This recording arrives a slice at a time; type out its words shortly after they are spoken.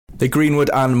The Greenwood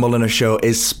and Mulliner Show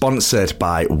is sponsored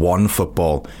by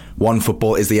OneFootball.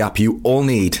 OneFootball is the app you all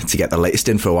need to get the latest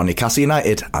info on Newcastle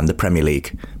United and the Premier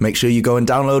League. Make sure you go and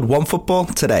download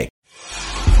OneFootball today.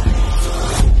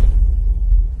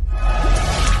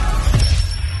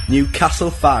 Newcastle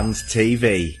Fans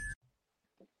TV.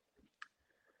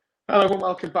 Hello and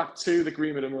welcome back to the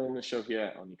Greenwood and Mulliner Show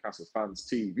here on Newcastle Fans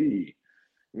TV.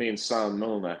 Me and Sam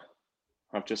Milner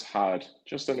have just had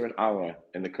just under an hour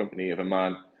in the company of a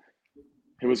man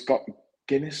who has got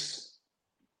Guinness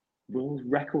World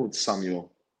Records,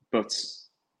 Samuel, but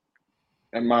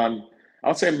a man,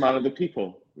 I'd say a man of the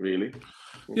people, really.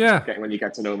 Yeah. When you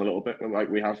get to know him a little bit, like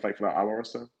we have like for that hour or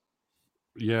so.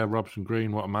 Yeah, Robson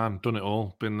Green, what a man. Done it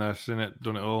all. Been there, seen it,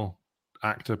 done it all.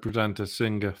 Actor, presenter,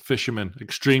 singer, fisherman,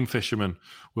 extreme fisherman,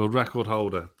 world record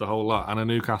holder, the whole lot, and a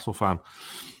Newcastle fan,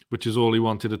 which is all he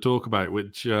wanted to talk about,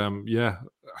 which,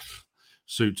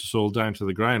 suits us all down to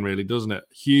the ground, really, doesn't it?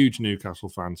 Huge Newcastle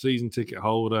fan, season ticket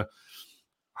holder,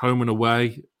 home and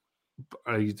away.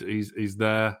 He's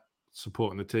there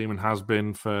supporting the team and has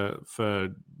been for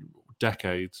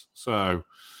decades. So,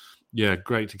 yeah,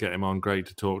 great to get him on, great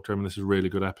to talk to him. This is a really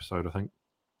good episode, I think.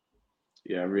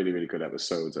 Yeah, really, really good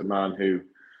episode. A man who,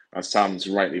 as Sam's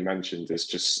rightly mentioned, is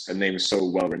just a name so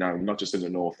well renowned, not just in the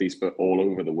Northeast, but all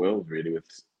over the world, really,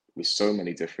 with so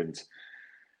many different.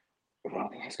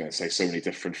 Well, I was going to say so many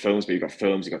different films, but you've got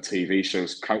films, you've got TV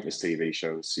shows, countless TV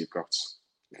shows. You've got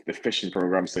the fishing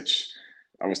programs, which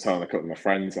I was telling a couple of my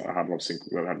friends that I had Robson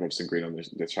Green on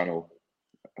the channel,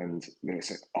 and they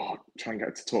said, "Oh, try and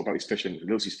get to talk about his fishing. He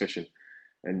loves his fishing,"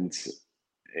 and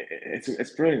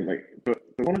it's brilliant. Like, but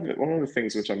one of the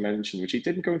things which I mentioned, which he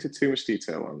didn't go into too much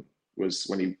detail on, was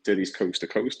when he did his coast to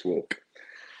coast walk,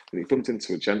 and he bumped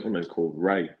into a gentleman called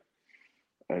Ray,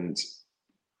 and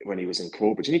when he was in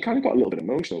Corbridge, and he kind of got a little bit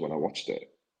emotional when I watched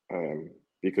it,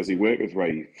 because he worked with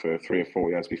Ray for 3 or 4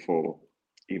 years before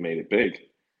he made it big,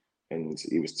 and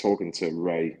he was talking to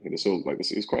Ray, who was old, like this.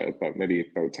 He was maybe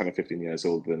about 10 or 15 years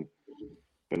older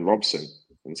than Robson,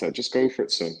 and said, "Just go for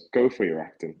it, son. Go for your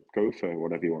acting. Go for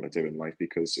whatever you want to do in life,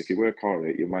 because if you work hard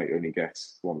at it, you might only get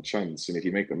one chance, and if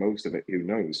you make the most of it, who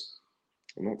knows?"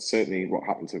 And that's certainly what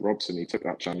happened to Robson. He took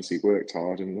that chance. He worked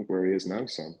hard, and look where he is now,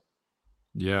 Sam.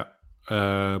 Yeah.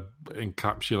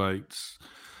 Encapsulates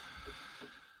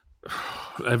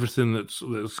everything that's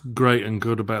great and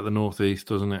good about the Northeast,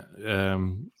 doesn't it?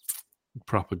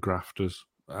 Proper grafters,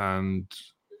 and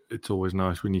it's always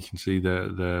nice when you can see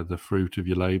the fruit of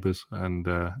your labours and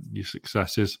your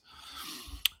successes,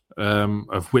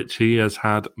 of which he has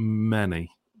had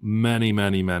many.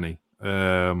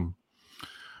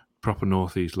 Proper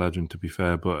Northeast legend, to be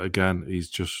fair, but again, he's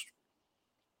just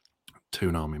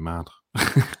Toon Army mad.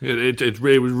 It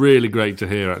was really great to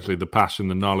hear, actually, the passion,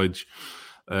 the knowledge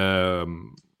of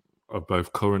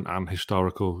both current and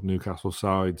historical Newcastle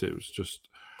sides. It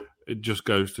just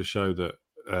goes to show that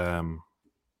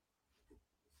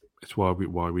it's why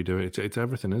we do it. It's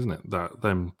everything, isn't it? That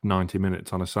them 90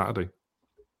 minutes on a Saturday.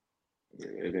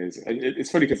 It is.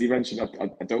 It's funny because he mentioned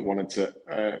I don't want it to.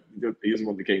 He doesn't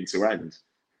want the game to end.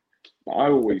 But I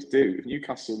always do. If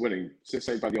Newcastle winning, just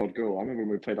say by the odd goal. I remember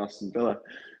when we played Aston Villa.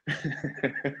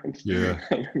 Yeah.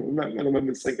 I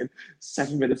remember thinking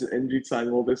 7 minutes of injury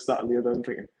time, all this, that, and the other. I'm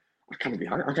thinking, I can't be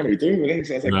doing this.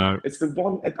 So I was like, No. it's the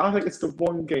one. I think it's the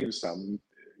one game, Sam.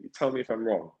 You tell me if I'm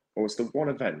wrong, or it's the one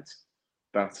event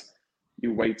that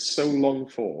you wait so long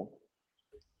for,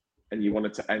 and you want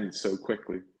it to end so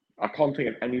quickly. I can't think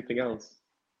of anything else.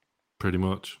 Pretty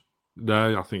much.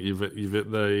 No, I think you've hit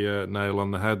the nail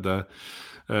on the head there,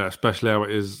 especially how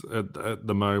it is at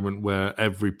the moment, where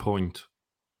every point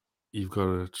you've got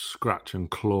to scratch and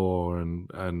claw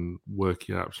and work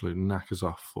your absolute knackers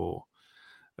off for.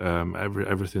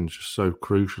 Everything's just so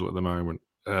crucial at the moment.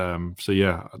 So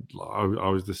yeah, I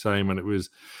was the same, and it was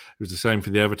the same for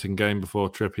the Everton game before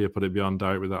Trippier put it beyond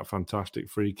doubt with that fantastic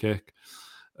free kick.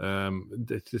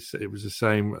 It was the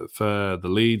same for the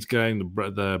Leeds game,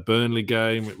 the Burnley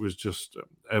game. It was just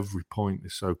every point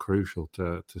is so crucial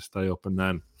to stay up, and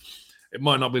then it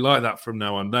might not be like that from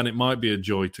now on. Then it might be a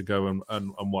joy to go and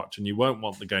watch, and you won't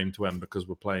want the game to end because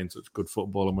we're playing such good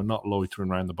football and we're not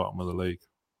loitering around the bottom of the league.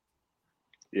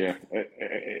 Yeah,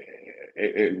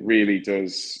 it really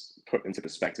does put into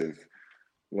perspective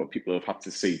what people have had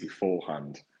to see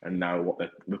beforehand, and now what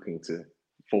they're looking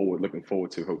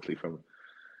forward to, hopefully from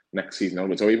next season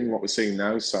onwards, or even what we're seeing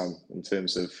now, Sam, in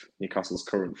terms of Newcastle's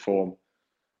current form.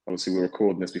 Obviously, we're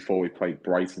recording this before we played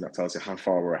Brighton. That tells you how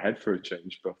far we're ahead for a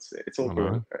change, but it's all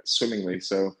going swimmingly.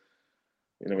 So,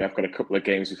 we have got a couple of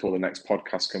games before the next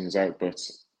podcast comes out, but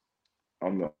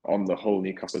on the whole,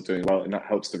 Newcastle are doing well, and that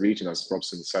helps the region, as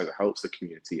Robson said. It helps the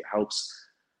community. It helps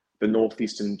the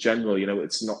Northeast in general. You know,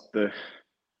 it's not the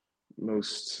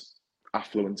most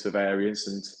affluent of areas,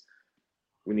 and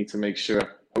we need to make sure,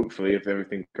 hopefully, if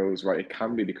everything goes right, it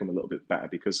can become a little bit better,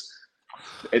 because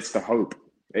it's the hope.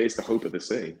 It is the hope of the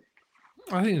city.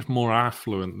 I think it's more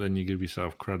affluent than you give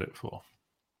yourself credit for.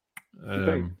 You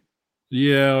think?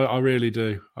 Yeah, I really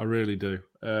do. I really do.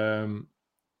 I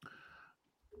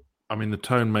mean, the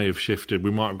tone may have shifted.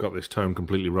 We might have got this tone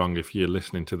completely wrong if you're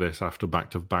listening to this after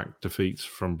back-to-back defeats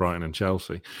from Brighton and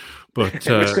Chelsea. But Which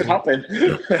could happen.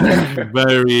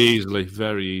 very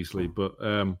easily. But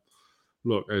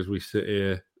look, as we sit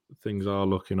here, things are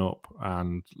looking up,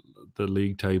 and the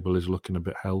league table is looking a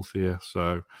bit healthier.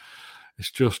 So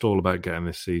it's just all about getting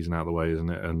this season out of the way, isn't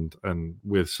it? And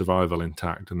with survival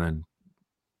intact, and then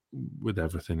with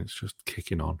everything, it's just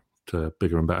kicking on to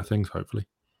bigger and better things, hopefully.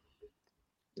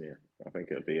 Yeah, I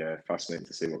think it'll be fascinating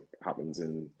to see what happens.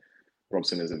 And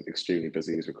Robson is extremely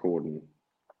busy. He's recording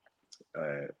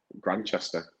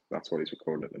Grantchester. That's what he's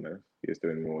recording at the minute. He's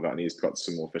doing more of that, and he's got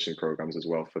some more fishing programs as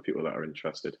well for people that are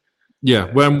interested. Yeah,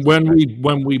 when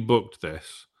we booked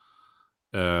this,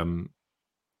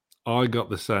 I got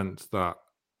the sense that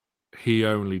he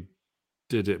only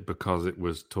did it because it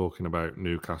was talking about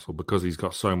Newcastle, because he's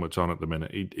got so much on at the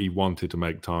minute. He wanted to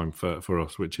make time for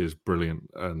us, which is brilliant.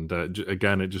 And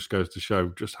again, it just goes to show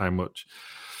just how much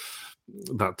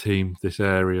that team, this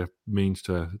area, means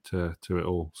to it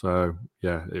all. So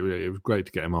yeah, it was great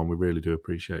to get him on. We really do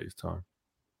appreciate his time.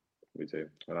 We do,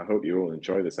 and I hope you all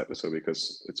enjoy this episode,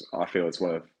 because I feel it's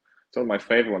one of my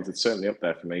favourite ones. It's certainly up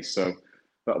there for me. So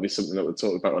that'll be something that we'll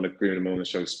talk about on a Green and Milner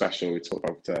Show special. We talk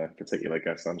about particular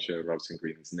guests. I'm sure Robson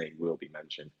Green's name will be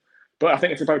mentioned. But I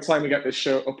think it's about time we get this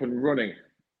show up and running.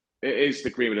 It is the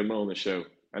Greenwood and Milner Show,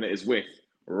 and it is with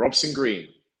Robson Green.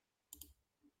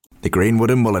 The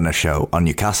Greenwood and Milner Show on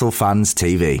Newcastle Fans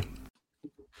TV.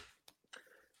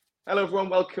 Hello everyone,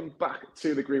 welcome back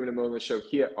to the Greenwood and Milner Show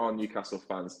here on Newcastle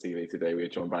Fans TV. Today we are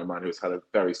joined by a man who has had a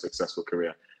very successful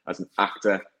career as an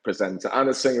actor, presenter and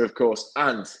a singer, of course,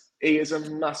 and he is a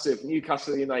massive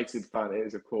Newcastle United fan. It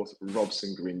is, of course,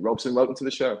 Robson Green. Robson, welcome to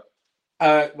the show.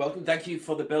 Welcome. Thank you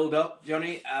for the build-up,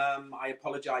 Johnny. I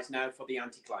apologise now for the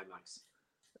anticlimax.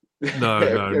 No.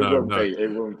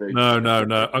 It won't be. No.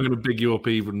 I'm going to big you up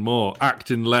even more.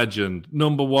 Acting legend,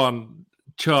 #1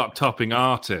 chart-topping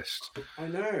artist. I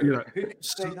know. You know, who can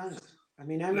say that? I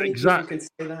mean, how many people can say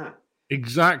that?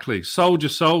 Exactly.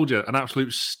 Soldier, an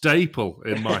absolute staple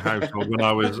in my household when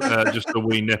I was just a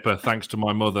wee nipper, thanks to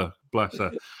my mother, bless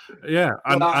her. Yeah.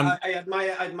 And I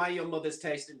admire your mother's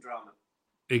taste in drama.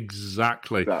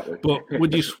 Exactly. But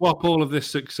would you swap all of this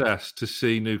success to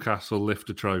see Newcastle lift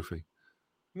a trophy?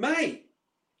 Mate,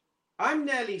 I'm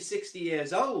nearly 60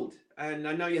 years old, and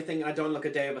I know you're thinking I don't look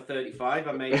a day over 35.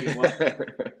 I may be one.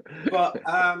 But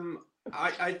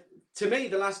to me,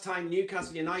 the last time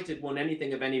Newcastle United won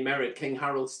anything of any merit, King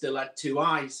Harold still had two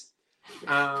eyes.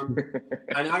 And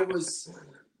I was,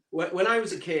 when I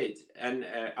was a kid, and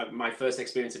my first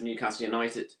experience of Newcastle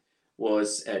United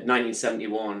was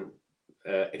 1971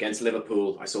 against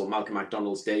Liverpool. I saw Malcolm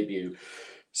McDonald's debut.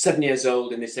 7 years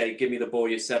old, and they say, "Give me the boy,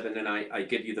 you're 7, and I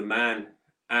give you the man."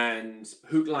 And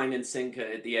hook, line, and sinker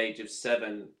at the age of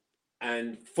 7.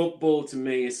 And football to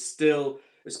me is still,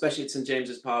 especially at St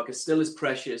James's Park, is still as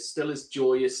precious, still as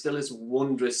joyous, still as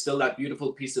wondrous, still that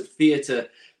beautiful piece of theatre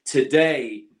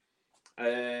today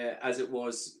as it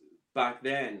was back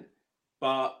then.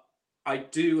 But I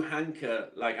do hanker,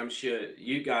 like I'm sure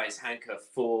you guys hanker,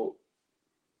 for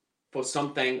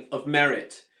something of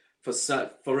merit,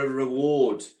 for a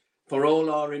reward, for all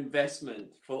our investment,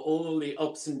 for all the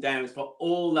ups and downs, for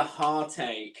all the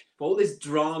heartache, for all this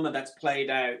drama that's played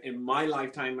out in my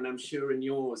lifetime, and I'm sure in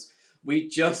yours. We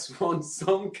just want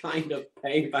some kind of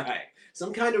payback,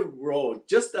 some kind of reward,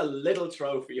 just a little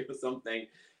trophy or something,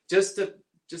 just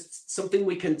something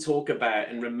we can talk about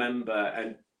and remember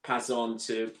and pass on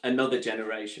to another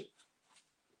generation.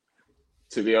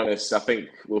 To be honest, I think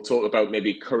we'll talk about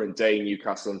maybe current day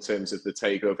Newcastle in terms of the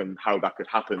takeover and how that could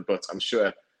happen, but I'm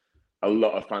sure a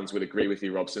lot of fans would agree with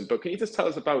you, Robson. But can you just tell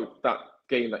us about that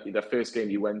game, the first game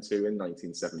you went to in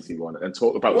 1971, and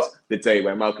talk about the day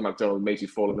where Malcolm McDonald made you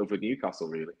fall in love with Newcastle,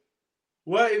 really?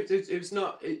 Well, it was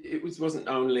not. It wasn't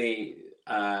only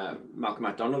Malcolm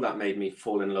McDonald that made me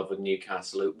fall in love with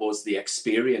Newcastle. It was the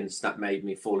experience that made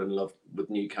me fall in love with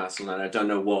Newcastle, and I don't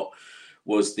know what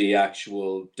was the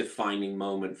actual defining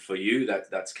moment for you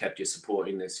that's kept you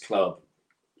supporting this club,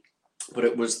 but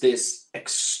it was this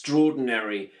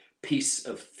extraordinary piece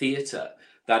of theatre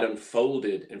that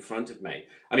unfolded in front of me.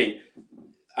 I mean,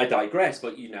 I digress,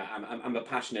 but I'm a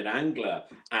passionate angler,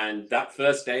 and that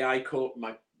first day I caught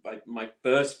my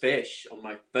first fish on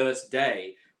my first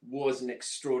day was an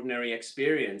extraordinary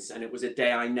experience, and it was a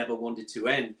day I never wanted to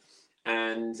end.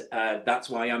 And that's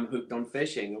why I'm hooked on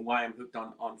fishing and why I'm hooked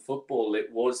on football.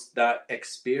 It was that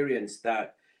experience,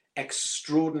 that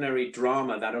extraordinary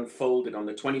drama that unfolded on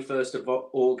the 21st of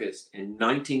August in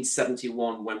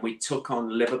 1971 when we took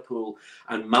on Liverpool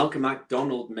and Malcolm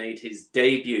MacDonald made his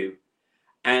debut.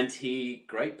 And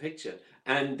great picture.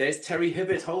 And there's Terry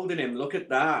Hibbett holding him. Look at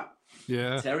that.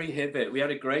 Yeah. Terry Hibbett. We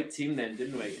had a great team then,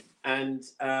 didn't we? And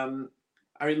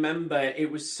I remember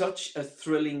it was such a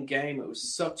thrilling game. It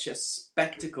was such a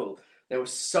spectacle. There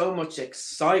was so much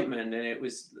excitement, and it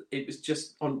was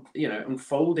just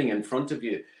unfolding in front of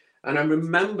you. And I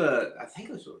remember, I think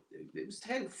it was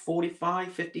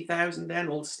 45, 50,000 then,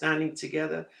 all standing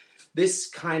together. This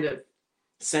kind of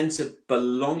sense of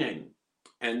belonging.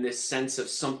 And this sense of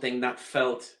something that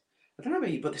felt, I don't know about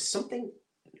you, but there's something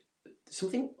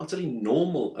utterly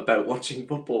normal about watching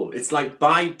football. It's like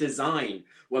by design,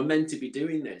 we're meant to be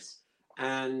doing this.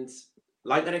 And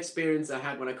like that experience I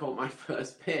had when I caught my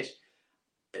first fish,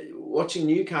 watching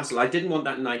Newcastle, I didn't want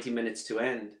that 90 minutes to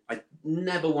end. I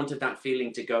never wanted that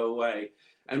feeling to go away.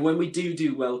 And when we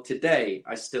do well today,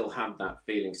 I still have that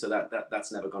feeling. So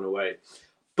that's never gone away.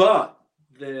 But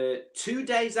the 2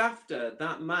 days after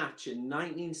that match in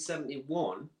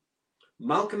 1971,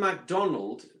 Malcolm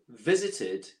MacDonald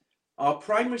visited our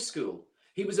primary school.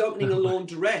 He was opening a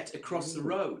laundrette across the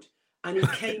road, and he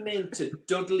came into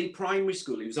Dudley Primary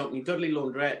School. He was opening Dudley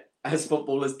Laundrette, as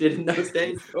footballers did in those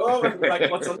days. Oh,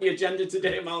 like, what's on the agenda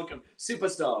today, Malcolm?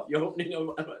 Superstar, you're opening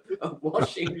a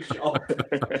washing shop.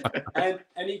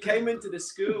 And he came into the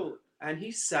school, and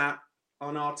he sat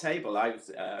on our table. I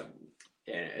was...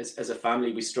 as a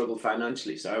family, we struggled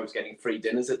financially, so I was getting free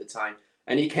dinners at the time.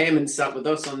 And he came and sat with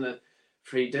us on the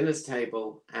free dinners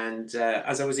table. And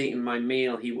as I was eating my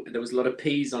meal, there was a lot of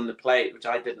peas on the plate, which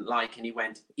I didn't like. And he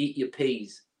went, "Eat your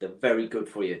peas. They're very good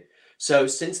for you." So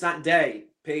since that day,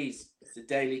 peas, it's a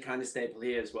daily kind of staple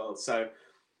here as well. So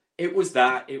it was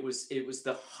that. It was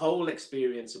the whole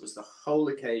experience. It was the whole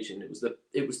occasion.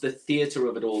 It was the theatre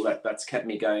of it all that's kept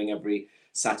me going every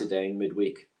Saturday and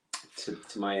midweek to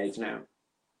my age now.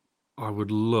 I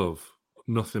would love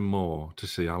nothing more to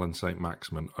see Alan St.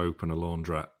 Maximin open a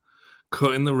laundrette,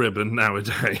 cutting the ribbon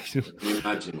nowadays. Can you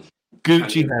imagine?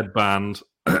 Gucci headband,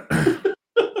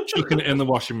 chucking it in the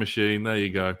washing machine. There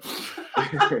you go.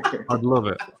 I'd love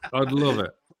it. But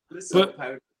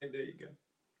there you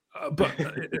go. But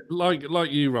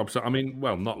like you, Rob. So I mean,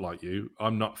 well, not like you.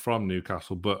 I'm not from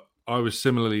Newcastle, but I was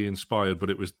similarly inspired.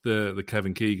 But it was the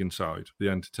Kevin Keegan side, the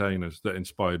entertainers, that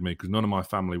inspired me, because none of my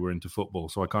family were into football,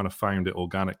 so I kind of found it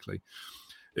organically.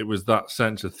 It was that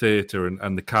sense of theatre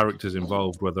and the characters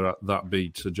involved, whether that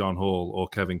be Sir John Hall or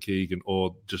Kevin Keegan,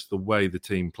 or just the way the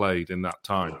team played in that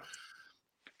time.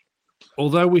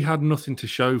 Although we had nothing to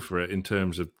show for it in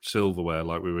terms of silverware,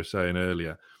 like we were saying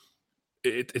earlier,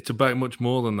 it's about much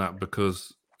more than that,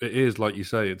 because it is, like you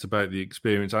say, it's about the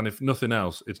experience. And if nothing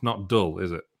else, it's not dull,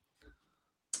 is it?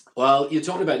 Well, you're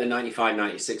talking about the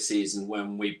 95-96 season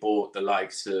when we bought the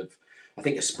likes of, I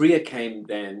think Espria came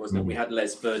then, wasn't it? We had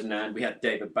Les Ferdinand, we had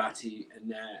David Batty in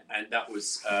there, and that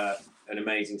was an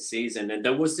amazing season. And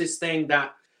there was this thing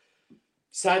that,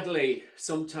 sadly,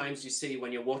 sometimes you see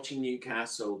when you're watching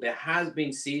Newcastle, there has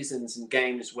been seasons and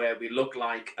games where we look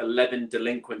like 11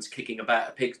 delinquents kicking about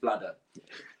a pig's bladder.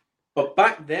 But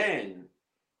back then,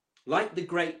 like the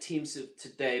great teams of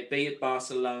today, be it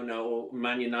Barcelona or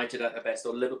Man United at their best,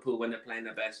 or Liverpool when they're playing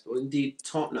their best, or indeed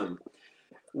Tottenham,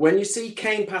 when you see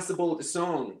Kane pass the ball to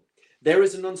Song, there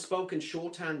is an unspoken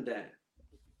shorthand there.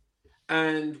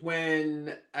 And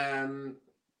when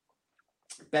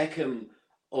Beckham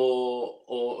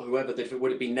or whoever, that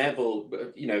would it be Neville,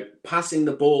 passing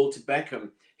the ball to Beckham,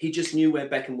 he just knew where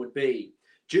Beckham would be.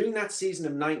 During that season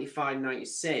of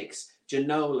 95-96,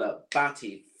 Ginola,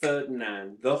 Batty,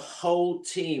 Ferdinand, the whole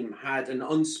team had an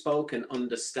unspoken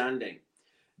understanding.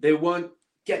 They weren't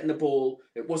getting the ball.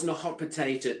 It wasn't a hot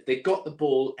potato. They got the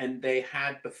ball, and they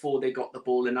had, before they got the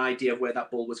ball, an idea of where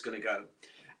that ball was going to go.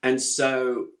 And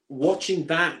so watching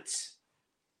that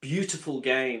beautiful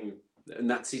game in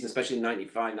that season, especially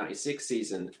 95-96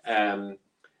 season,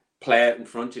 play out in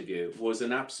front of you was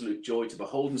an absolute joy to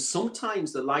behold. And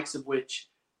sometimes the likes of which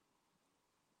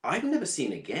I've never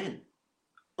seen again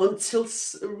until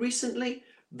recently.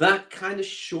 That kind of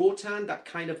shorthand, that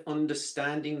kind of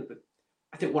understanding,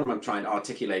 I think what I'm trying to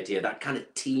articulate here, that kind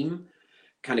of team,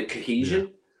 kind of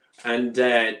cohesion. Yeah. And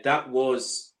that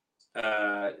was,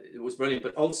 it was brilliant.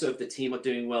 But also, if the team are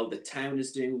doing well, the town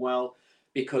is doing well,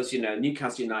 because,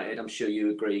 Newcastle United, I'm sure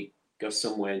you agree, go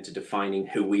somewhere into defining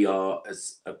who we are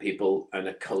as a people and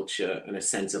a culture and a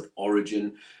sense of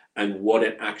origin and what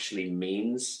it actually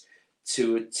means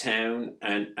to a town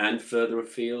and further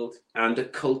afield, and a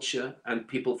culture and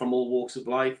people from all walks of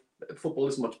life. Football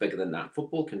is much bigger than that.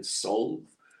 Football can solve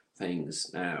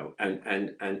things now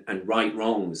and right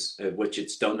wrongs, which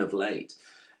it's done of late.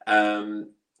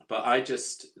 But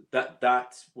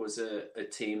that was a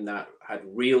team that had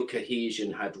real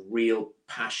cohesion, had real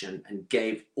passion, and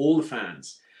gave all the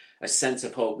fans a sense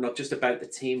of hope, not just about the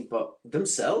team, but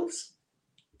themselves.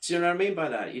 Do you know what I mean by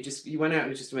that? You went out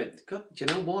and just went, God, do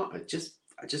you know what? I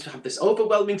just have this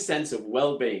overwhelming sense of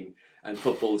well-being, and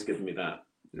football's given me that.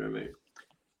 You know what I mean?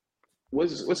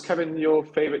 Was Kevin your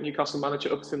favourite Newcastle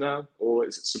manager up to now, or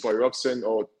is it Sir Boy Robson,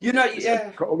 or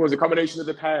yeah, almost a combination of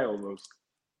the pair almost?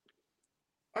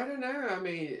 I don't know.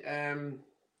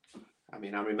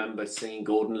 I remember seeing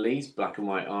Gordon Lee's Black and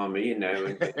White Army, and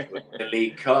the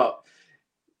League Cup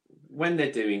when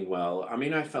they're doing well.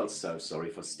 I felt so sorry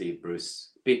for Steve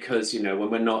Bruce, because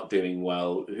when we're not doing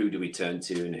well, who do we turn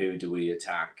to and who do we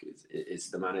attack? It's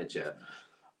the manager.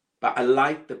 But I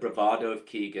like the bravado of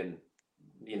Keegan.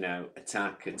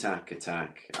 Attack, attack,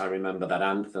 attack. I remember that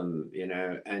anthem.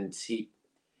 And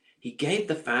he gave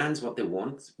the fans what they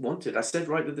wanted. I said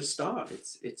right at the start,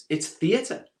 it's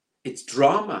theatre, it's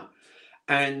drama,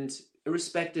 and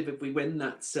irrespective if we win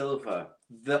that silver,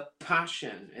 the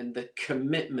passion and the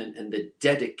commitment and the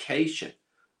dedication,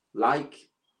 like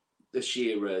the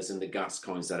Shearers and the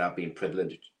Gascoignes that I've been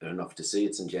privileged enough to see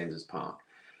at St James's Park,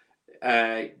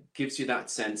 gives you that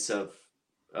sense of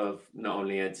not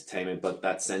only entertainment, but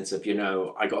that sense of,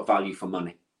 I got value for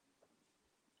money.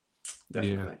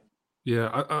 Definitely.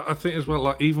 Yeah, I think as well,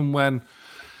 like, even when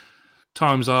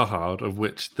times are hard, of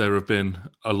which there have been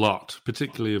a lot,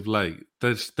 particularly of late,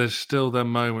 there's still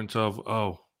them moments of,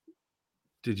 oh,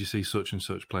 did you see such and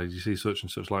such play? Did you see such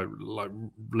and such? Like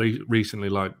recently,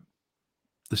 like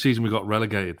the season we got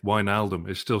relegated, Wijnaldum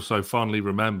is still so fondly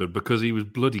remembered because he was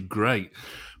bloody great.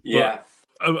 Yeah.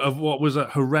 But of what was a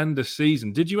horrendous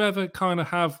season, did you ever kind of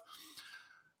have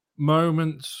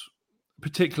moments,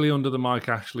 particularly under the Mike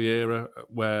Ashley era,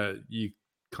 where you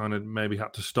kind of maybe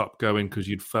had to stop going because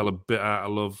you'd fell a bit out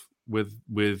of love with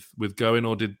going,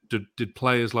 or did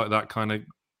players like that kind of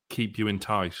keep you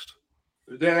enticed?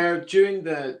 During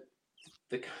the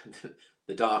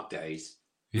dark days,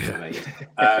 yeah.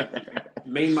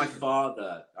 Me and my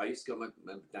father, I used to go with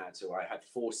my dad, so I had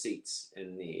 4 seats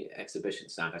in the exhibition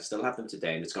stand. I still have them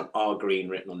today, and it's got R Green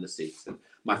written on the seats. And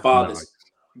my father's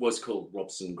was called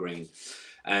Robson Green.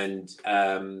 And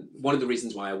one of the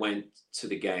reasons why I went to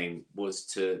the game was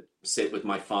to sit with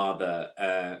my father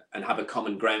and have a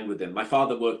common ground with him. My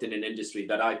father worked in an industry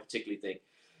that I particularly think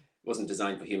wasn't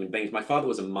designed for human beings. My father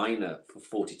was a miner for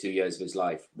 42 years of his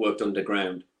life, worked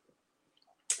underground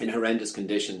in horrendous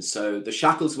conditions. So the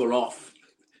shackles were off.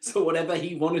 So whatever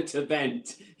he wanted to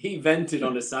vent, he vented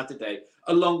on a Saturday,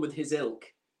 along with his ilk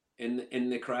in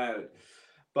the crowd.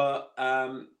 But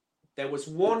there was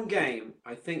one game,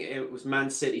 I think it was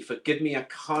Man City. Forgive me, I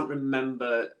can't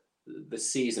remember the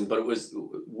season, but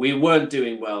we weren't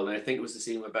doing well, and I think it was the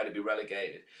season we're about to be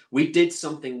relegated. We did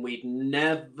something we'd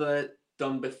never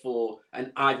done before,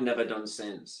 and I've never done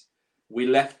since. We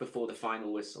left before the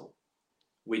final whistle.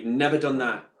 We'd never done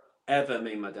that ever,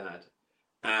 me and my dad.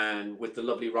 And with the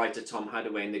lovely writer Tom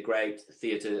Hadaway and the great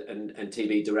theatre and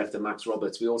TV director Max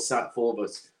Roberts, we all sat 4 of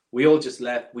us. We all just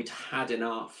left. We'd had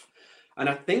enough. And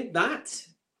I think that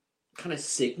kind of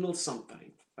signaled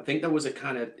something. I think there was a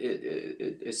kind of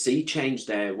a sea change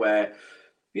there where,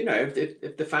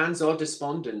 if the fans are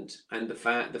despondent, and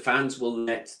the fans will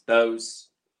let those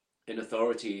in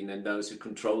authority and then those who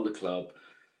control the club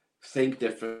think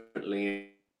differently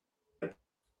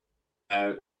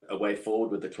about a way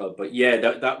forward with the club. But yeah,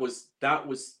 that was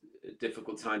a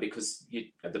difficult time, because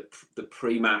the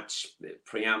pre-match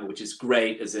preamble, which is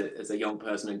great as a young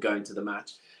person and going to the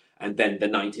match, and then the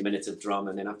 90 minutes of drama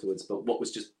and then afterwards. But what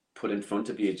was just put in front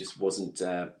of you just wasn't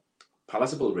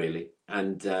palatable, really.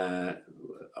 And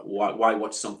why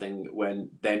watch something when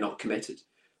they're not committed?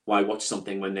 Why watch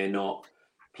something when they're not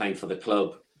playing for the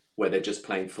club, where they're just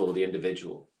playing for the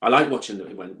individual? I like watching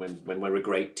when we're a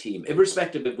great team,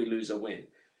 irrespective if we lose or win.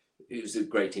 It was a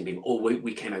great team. Or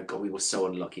we came out, God, we were so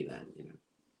unlucky then,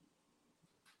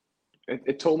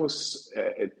 It's almost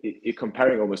you're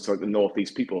comparing almost to like the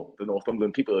Northeast people, the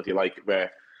Northumberland people, if you like,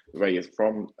 where you're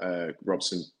from,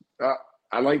 Robson.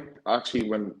 I like, actually,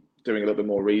 when doing a little bit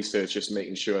more research, just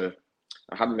making sure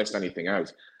I hadn't missed anything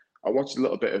out. I watched a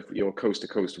little bit of your coast to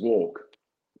coast walk,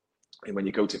 and when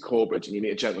you go to Corbridge and you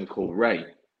meet a gentleman called Ray,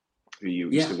 who you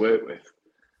used to work with,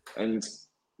 And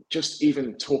just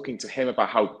even talking to him about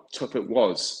how tough it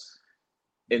was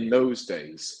in those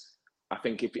days, I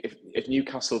think if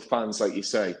Newcastle fans, like you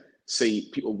say, see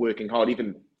people working hard,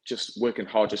 even just working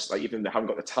hard, just like even they haven't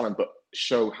got the talent, but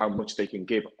show how much they can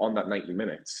give on that 90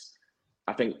 minutes,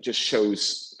 I think just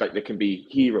shows that there can be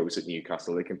heroes at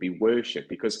Newcastle. They can be worshipped,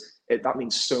 because that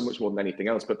means so much more than anything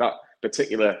else. But that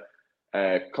particular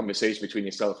conversation between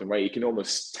yourself and Ray, you can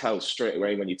almost tell straight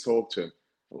away when you talk to him,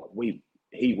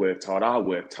 he worked hard, I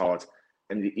worked hard.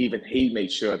 And even he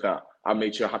made sure that I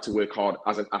made sure I had to work hard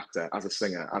as an actor, as a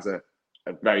singer, as a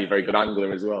very, very good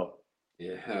angler as well.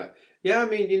 Yeah. Yeah, I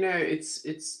mean,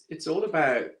 it's all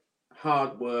about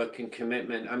hard work and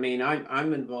commitment. I mean,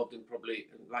 I'm involved in, probably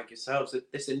like yourselves,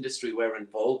 this industry we're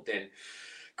involved in,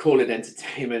 call it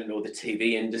entertainment or the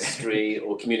TV industry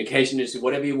or communication industry,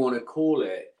 whatever you want to call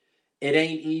it. It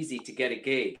ain't easy to get a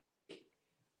gig.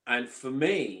 And for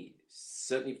me,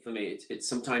 certainly for me, it's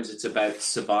sometimes it's about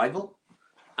survival.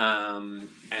 And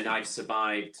I've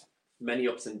survived many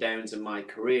ups and downs in my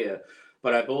career,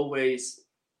 but I've always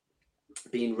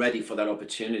been ready for that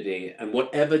opportunity. And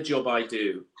whatever job I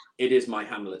do, it is my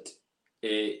Hamlet.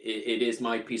 It is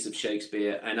my piece of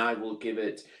Shakespeare, and I will give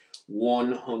it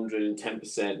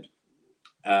 110%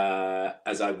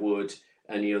 as I would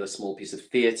any other small piece of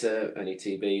theatre, any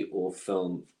TV or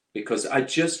film, because I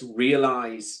just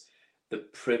realise the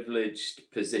privileged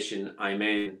position I'm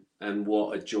in and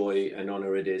what a joy and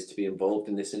honour it is to be involved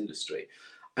in this industry.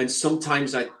 And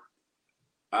sometimes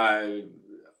I'm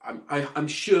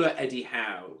sure Eddie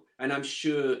Howe, and I'm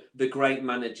sure the great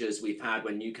managers we've had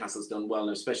when Newcastle's done well,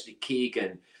 and especially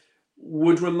Keegan,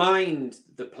 would remind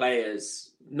the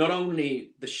players not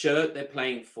only the shirt they're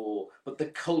playing for, but the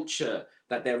culture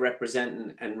that they're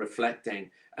representing and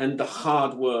reflecting, and the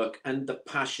hard work and the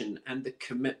passion and the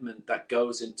commitment that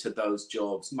goes into those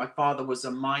jobs. My father was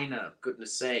a miner,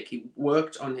 goodness sake. He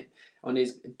worked on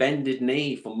his bended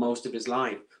knee for most of his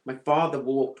life. My father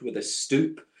walked with a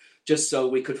stoop just so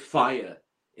we could fire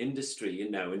industry,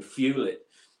 and fuel it.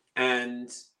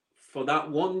 And for that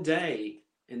one day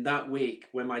in that week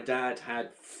when my dad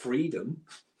had freedom,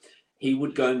 he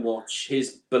would go and watch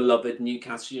his beloved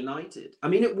Newcastle United. I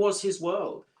mean, it was his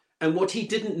world. And what he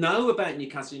didn't know about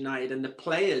Newcastle United and the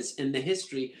players in the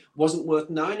history wasn't worth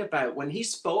knowing about. When he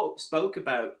spoke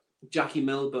about Jackie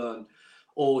Milburn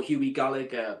or Hughie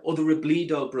Gallagher or the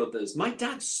Robledo brothers, my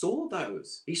dad saw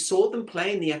those. He saw them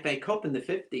play in the FA Cup in the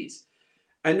 50s.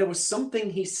 And there was something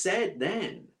he said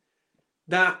then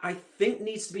that I think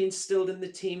needs to be instilled in the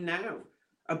team now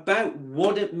about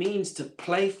what it means to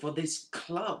play for this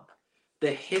club,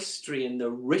 the history and the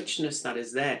richness that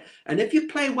is there. And if you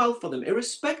play well for them,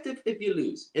 irrespective if you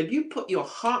lose, if you put your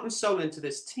heart and soul into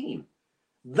this team,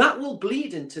 that will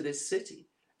bleed into this city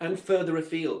and further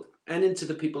afield and into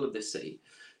the people of this city.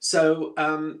 So,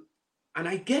 and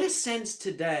I get a sense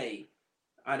today,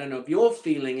 I don't know if you're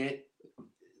feeling it,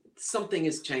 something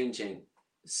is changing.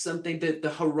 Something that the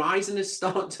horizon is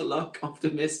starting to look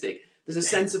optimistic. There's a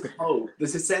sense of hope.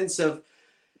 There's a sense of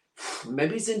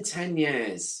maybe it's in 10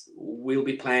 years we'll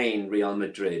be playing Real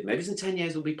Madrid. Maybe it's in 10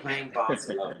 years we'll be playing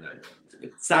Barcelona.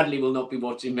 Sadly, we'll not be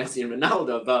watching Messi and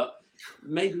Ronaldo, but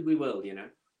maybe we will,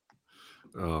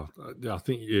 Oh, I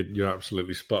think you're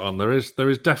absolutely spot on. There is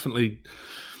definitely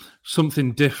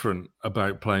something different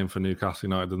about playing for Newcastle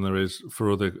United than there is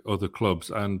for other clubs,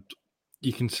 and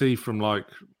you can see from like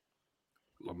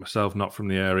myself, not from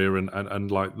the area,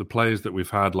 and like the players that we've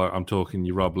had, like I'm talking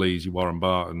your Rob Lees, your Warren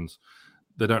Bartons,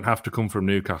 they don't have to come from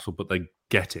Newcastle, but they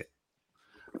get it.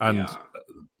 And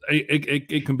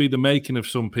it can be the making of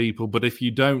some people, but if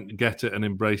you don't get it and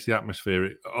embrace the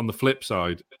atmosphere, on the flip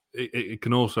side, it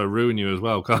can also ruin you as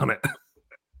well, can't it?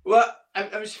 Well,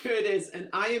 I'm sure it is. And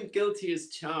I am guilty as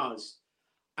charged.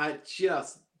 I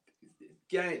just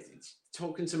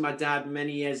talking to my dad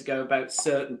many years ago about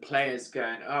certain players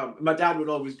going, oh, my dad would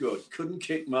always go, couldn't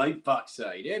kick my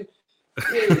backside in.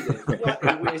 What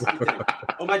a waste of time.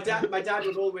 Or my dad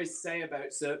would always say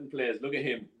about certain players, look at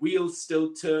him, wheels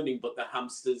still turning, but the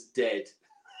hamster's dead.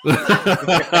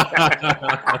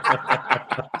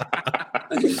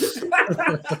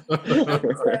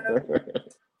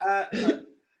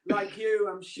 Like you,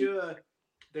 I'm sure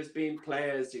there's been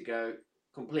players you go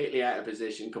completely out of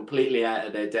position, completely out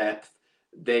of their depth.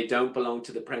 They don't belong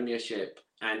to the Premiership,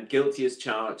 and guilty as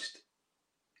charged.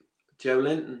 Joe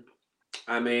Linton,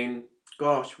 I mean,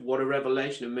 gosh, what a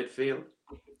revelation in midfield.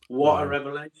 What a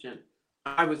revelation.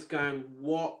 I was going,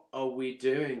 what are we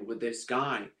doing with this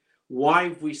guy? Why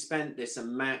have we spent this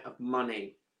amount of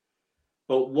money?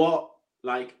 But what,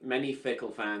 like many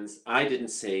fickle fans, I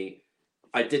didn't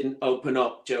open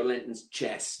up Joe Linton's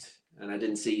chest, and I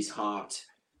didn't see his heart.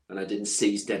 and I didn't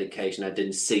see his dedication. I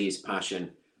didn't see his passion.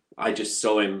 I just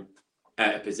saw him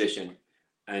out of position,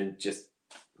 and just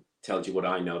tells you what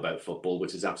I know about football,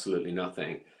 which is absolutely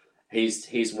nothing.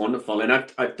 He's wonderful, and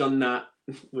I've done that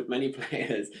with many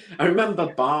players. I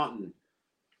remember Barton.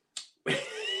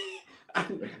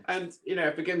 and you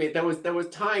know, forgive me, there was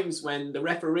times when the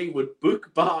referee would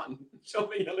book Barton, show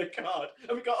me a yellow card,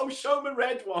 and we go, oh, show him a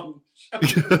red one. Get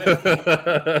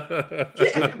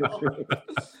him on.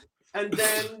 And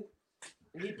then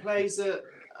he plays a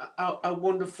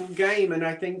wonderful game, and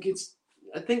I think it's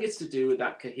to do with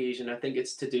that cohesion. I think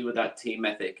it's to do with that team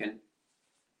ethic and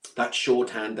that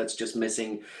shorthand that's just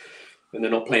missing. And they're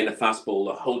not playing the fastball,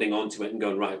 they're holding on to it and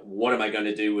going, right, what am I going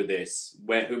to do with this?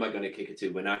 Who am I going to kick it to?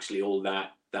 When actually all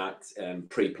that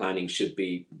pre-planning should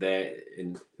be there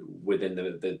within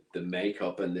the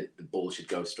makeup, and the ball should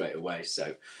go straight away.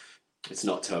 So it's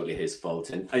not totally his fault.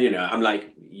 And you know, I'm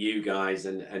like you guys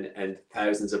and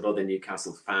thousands of other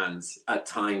Newcastle fans, at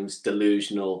times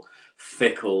delusional,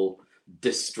 fickle,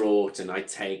 distraught, and I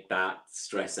take that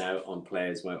stress out on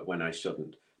players when I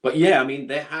shouldn't. But yeah, I mean,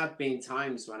 there have been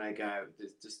times when I go,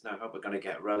 there's just no hope we're going to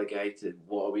get relegated.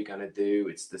 What are we going to do?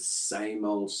 It's the same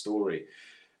old story.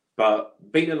 But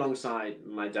being alongside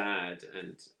my dad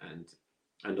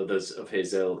and others of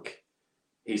his ilk,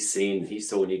 he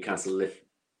saw Newcastle lift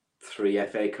 3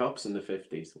 FA Cups in the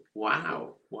 50s.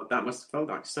 Wow, what that must have felt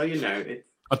like. So, you know,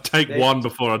 I'd take one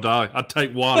before I die. I'd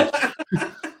take one.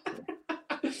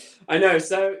 I know.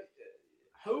 So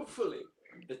hopefully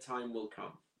the time will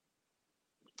come.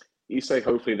 You say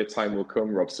hopefully the time will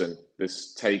come, Robson.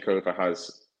 This takeover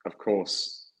has, of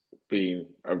course, been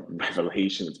a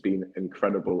revelation. It's been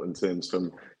incredible in terms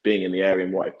from being in the area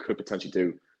and what it could potentially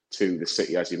do to the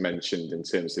city, as you mentioned, in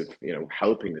terms of, you know,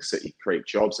 helping the city create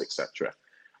jobs, etc.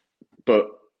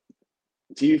 But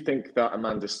do you think that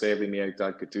Amanda Staveley,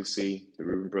 Miegdag Gudusi, the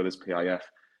Reuben brothers, PIF,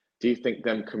 do you think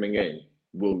them coming in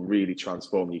will really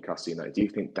transform Newcastle United? Do you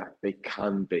think that they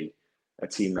can be a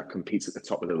team that competes at the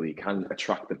top of the league, can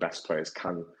attract the best players,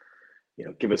 can, you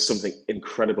know, give us something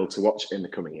incredible to watch in the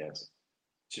coming years?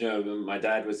 Do you know, my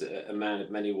dad was a man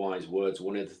of many wise words.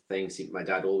 One of the things my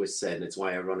dad always said, and it's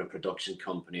why I run a production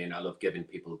company and I love giving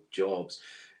people jobs,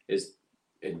 is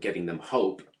in giving them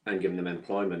hope and giving them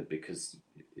employment, because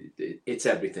it's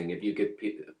everything. If you give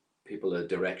people a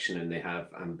direction and they have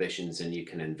ambitions and you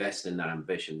can invest in that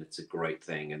ambition, it's a great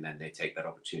thing. And then they take that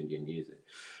opportunity and use it.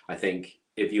 I think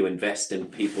if you invest in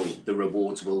people, the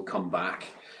rewards will come back.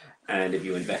 And if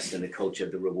you invest in a culture,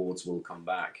 the rewards will come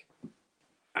back.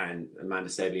 And Amanda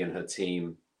Staveley and her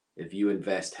team, if you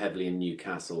invest heavily in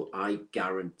Newcastle, I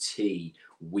guarantee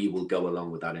we will go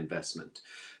along with that investment.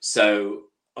 So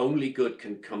only good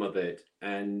can come of it.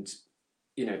 And,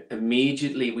 you know,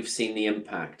 immediately we've seen the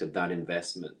impact of that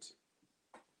investment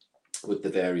with the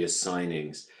various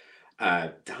signings.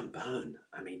 Dan Burn,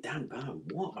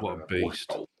 what a beast.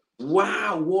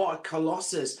 Wow, what a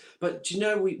colossus. But do you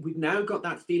know, we've now got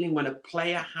that feeling when a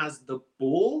player has the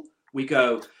ball, we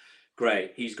go,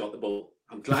 great, he's got the ball.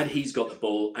 I'm glad he's got the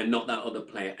ball and not that other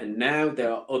player. And now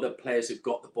there are other players who've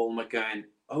got the ball and we're going,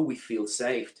 oh, we feel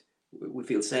safe. We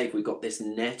feel safe. We've got this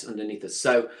net underneath us.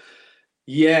 So,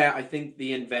 yeah, I think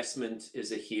the investment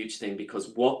is a huge thing, because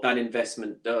what that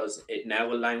investment does, it now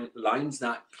aligns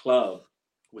that club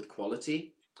with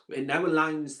quality. It now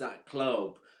aligns that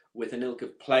club with an ilk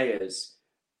of players,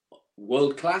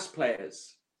 world-class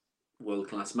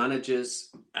managers,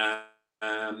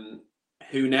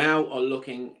 who now are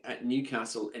looking at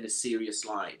Newcastle in a serious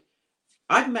light.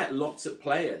 I've met lots of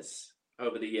players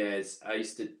over the years. I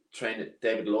used to train at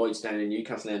David Lloyd's down in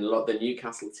Newcastle, and a lot of the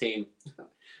Newcastle team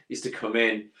used to come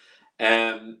in.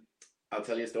 I'll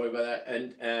tell you a story about that.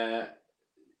 And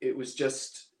it was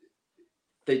just,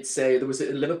 they'd say, there was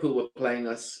Liverpool were playing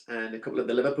us, and a couple of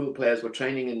the Liverpool players were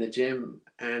training in the gym,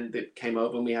 and they came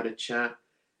over and we had a chat.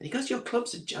 And he goes, your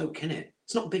club's a joke, isn't it?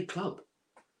 It's not a big club.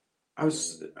 I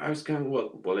was going,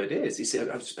 well, it is. He said,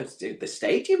 the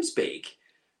stadium's big.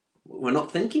 We're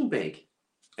not thinking big.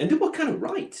 And they were kind of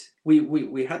right.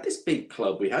 We had this big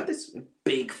club. We had this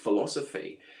big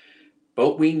philosophy.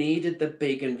 But we needed the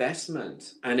big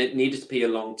investment, and it needed to be a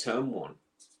long-term one.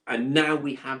 And now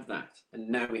we have that.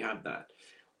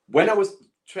 When I was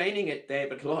training at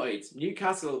David Lloyd's,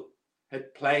 Newcastle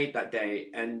had played that day,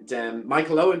 and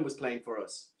Michael Owen was playing for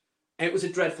us. And it was a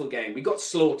dreadful game. We got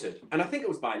slaughtered. And I think it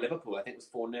was by Liverpool. I think it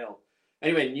was 4-0.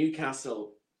 Anyway,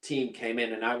 Newcastle team came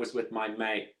in, and I was with my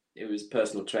mate. It was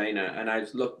personal trainer. And I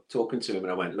was talking to him,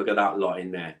 and I went, look at that lot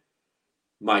in there.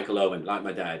 Michael Owen, like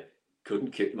my dad,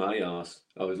 couldn't kick my ass.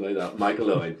 I was like that.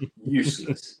 Michael Owen,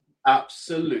 useless.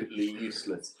 Absolutely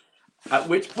useless. At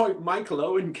which point Michael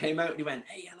Owen came out and he went,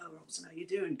 "Hey, hello, Robson, how you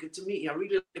doing? Good to meet you. I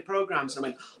really like the programme." So I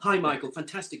went, "Hi, Michael,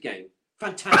 fantastic game.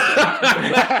 Fantastic."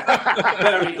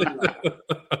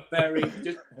 very,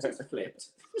 just flipped.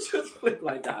 Just flipped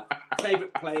like that.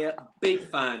 Favourite player, big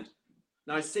fan.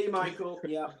 Nice to see you, Michael.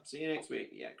 Yeah, see you next week.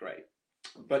 Yeah, great.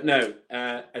 But no,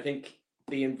 I think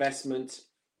the investment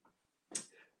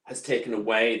has taken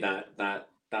away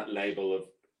that label of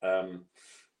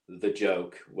the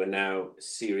joke. We're now a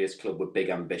serious club with big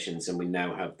ambitions, and we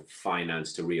now have the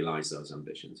finance to realise those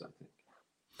ambitions, I think.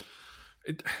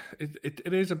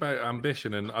 It is about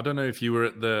ambition, and I don't know if you were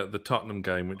at the Tottenham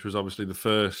game, which was obviously the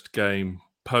first game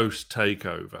post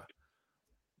takeover.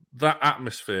 That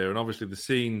atmosphere, and obviously the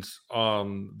scenes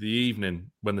on the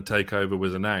evening when the takeover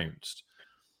was announced,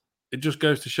 it just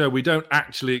goes to show we don't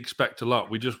actually expect a lot.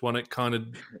 We just want it kind of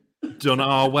done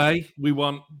our way. We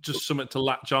want just something to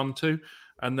latch onto,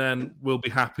 and then we'll be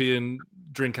happy and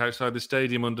drink outside the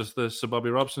stadium under the Sir Bobby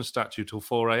Robson statue till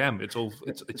 4 a.m.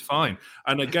 It's fine.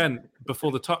 And again,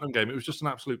 before the Tottenham game, it was just an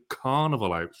absolute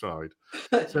carnival outside.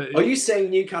 So are you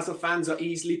saying Newcastle fans are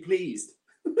easily pleased?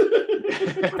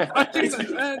 I think,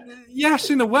 yes,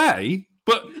 in a way,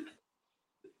 but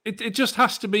it just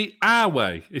has to be our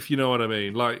way, if you know what I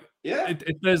mean. Like,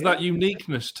 there's that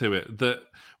uniqueness to it that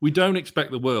we don't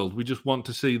expect the world. We just want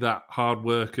to see that hard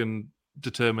work and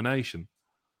determination.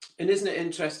 And isn't it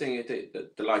interesting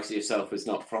that the likes of yourself is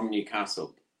not from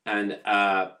Newcastle, and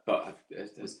but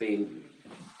has been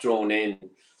drawn in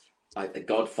like the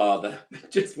Godfather,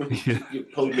 just when you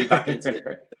pulled me back into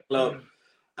the club.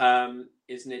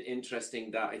 Isn't it interesting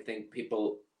that I think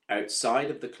people outside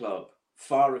of the club,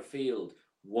 far afield,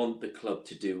 want the club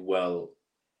to do well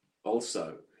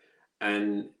also?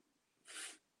 And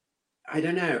I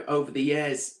don't know, over the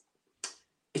years,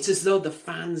 it's as though the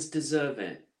fans deserve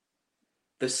it.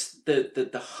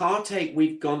 The heartache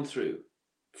we've gone through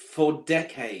for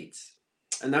decades,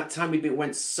 and that time we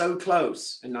went so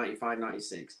close in 95,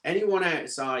 96. Anyone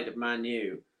outside of Man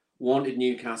U wanted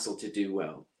Newcastle to do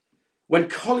well. When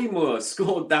Collymore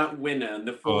scored that winner in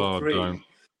the 4-3,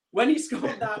 when he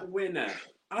scored that winner,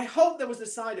 I hope there was a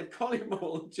side of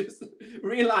Collymore just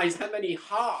realised how many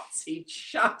hearts he'd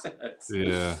shattered.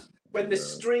 Yeah. When the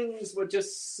strings were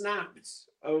just snapped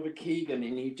over Keegan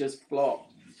and he just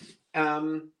flopped.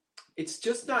 It's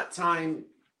just that time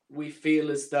we feel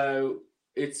as though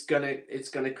it's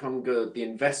gonna come good. The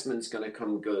investment's gonna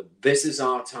come good. This is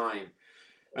our time.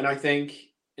 And I think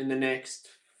in the next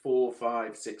 4,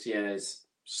 5, 6 years,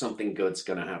 something good's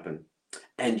gonna happen.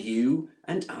 And you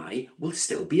and I will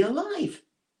still be alive.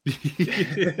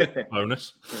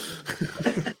 Bonus.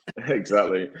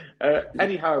 Exactly.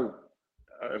 Eddie Howe,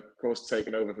 of course,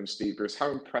 taken over from Steve Bruce.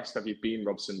 How impressed have you been,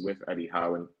 Robson, with Eddie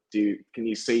Howe? And can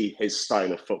you see his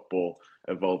style of football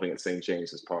evolving at St.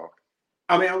 James's Park?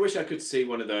 I mean, I wish I could see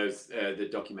one of those, the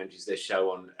documentaries they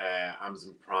show on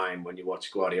Amazon Prime when you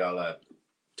watch Guardiola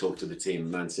talk to the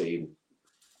team, Man City.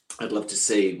 I'd love to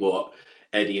see what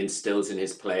Eddie instills in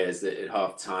his players at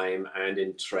half time and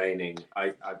in training.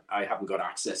 I haven't got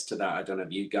access to that. I don't know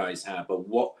if you guys have, but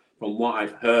from what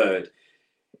I've heard,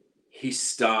 he's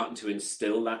starting to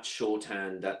instill that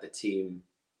shorthand that the team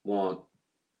want.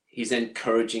 He's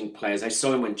encouraging players. I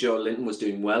saw him when Joe Linton was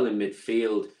doing well in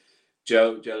midfield.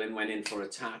 Joe Linton went in for a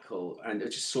tackle, and I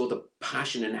just saw the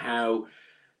passion and how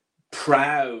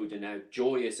proud and how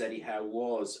joyous Eddie Howe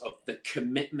was of the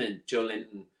commitment Joe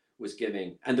Linton was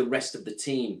giving, and the rest of the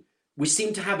team. We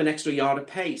seem to have an extra yard of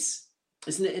pace.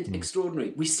 Isn't it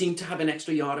extraordinary? We seem to have an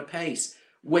extra yard of pace.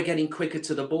 We're getting quicker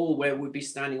to the ball where we'd be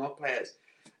standing off players.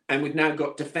 And we've now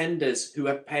got defenders who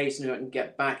have pace and who can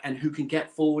get back and who can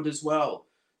get forward as well,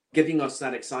 giving us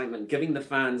that excitement, giving the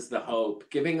fans the hope,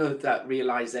 giving us that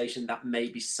realization that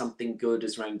maybe something good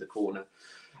is around the corner.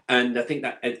 And I think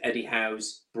that Eddie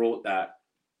Howe's brought that.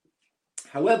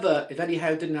 However, if Eddie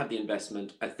Howe didn't have the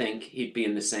investment, I think he'd be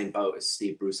in the same boat as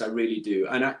Steve Bruce. I really do.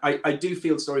 And I do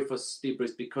feel sorry for Steve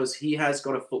Bruce because he has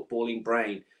got a footballing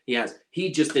brain. He has.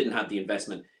 He just didn't have the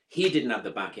investment. He didn't have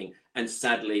the backing. And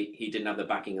sadly, he didn't have the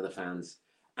backing of the fans.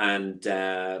 And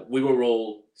we were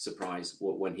all surprised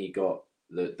when he got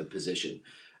the position.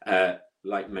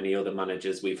 Like many other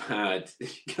managers we've had.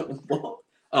 What?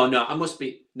 Oh, no, I must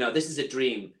be... No, this is a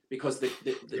dream because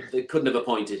they couldn't have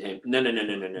appointed him. No.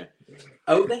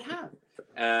 Oh, they have.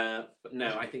 But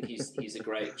no, I think he's a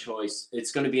great choice.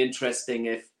 It's going to be interesting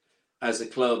if, as a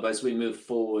club, as we move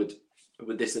forward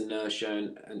with this inertia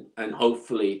and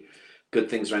hopefully good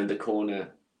things around the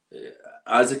corner,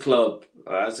 as a club,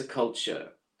 as a culture,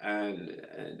 and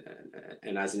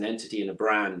as an entity and a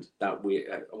brand, that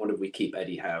I wonder if we keep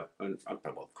Eddie Howe. And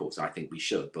well, of course, I think we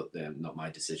should, but they're not my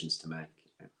decisions to make.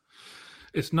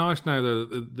 It's nice now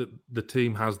that the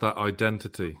team has that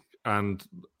identity. And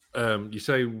you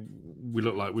say we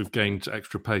look like we've gained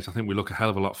extra pace. I think we look a hell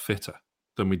of a lot fitter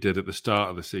than we did at the start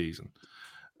of the season.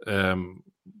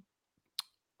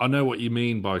 I know what you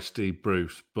mean by Steve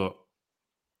Bruce, but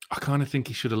I kind of think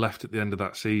he should have left at the end of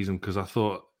that season, because I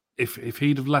thought if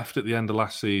he'd have left at the end of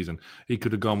last season, he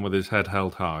could have gone with his head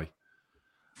held high.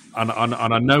 And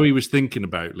I know he was thinking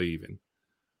about leaving.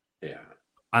 Yeah.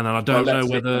 And I don't know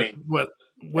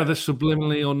whether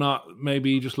subliminally or not,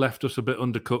 maybe he just left us a bit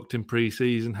undercooked in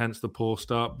pre-season, hence the poor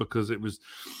start, because it was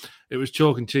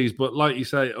chalk and cheese. But like you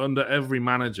say, under every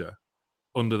manager,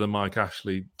 under the Mike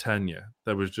Ashley tenure,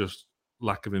 there was just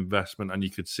lack of investment, and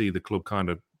you could see the club kind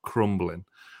of crumbling,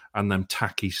 and them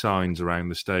tacky signs around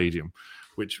the stadium,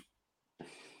 which,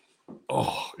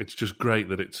 it's just great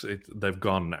that they've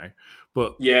gone now.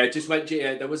 But yeah,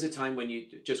 there was a time when you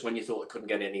thought it couldn't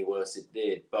get any worse, it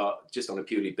did. But just on a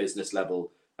purely business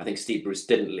level, I think Steve Bruce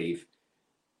didn't leave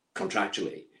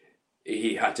contractually.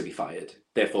 He had to be fired.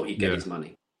 Therefore, he'd get his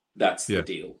money. That's the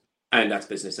deal. And that's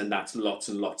business, and that's lots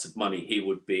and lots of money he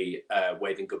would be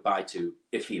waving goodbye to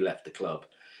if he left the club.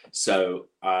 So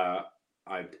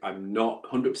I'm not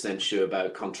 100% sure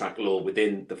about contract law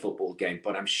within the football game,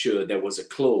 but I'm sure there was a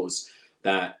clause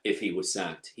that if he was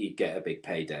sacked, he'd get a big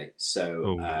payday.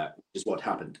 So is what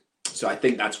happened. So I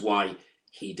think that's why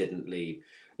he didn't leave,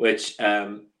 which,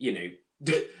 do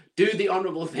the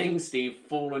honourable thing, Steve,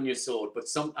 fall on your sword. But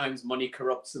sometimes money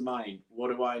corrupts the mind.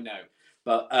 What do I know?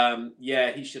 But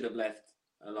he should have left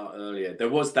a lot earlier. There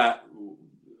was a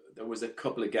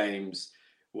couple of games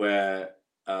where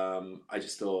I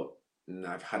just thought, no,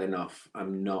 I've had enough.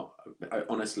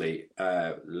 Honestly,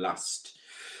 last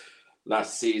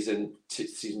season,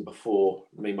 season before,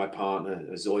 me and my partner,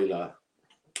 Zoila,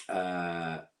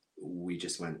 we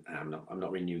just went, I'm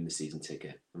not renewing the season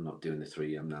ticket. I'm not doing the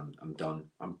 3. I'm done.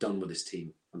 I'm done with this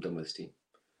team. But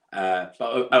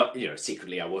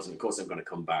secretly I wasn't. Of course, I'm going to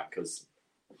come back because.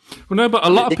 Well, no, but a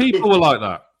lot of people were like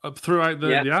that throughout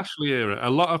the Ashley era. A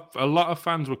lot of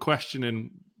fans were questioning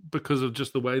because of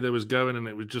just the way they was going, and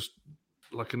it was just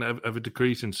like an ever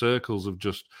decreasing circles of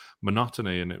just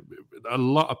monotony. And a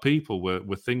lot of people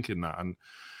were thinking that. And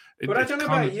but I don't know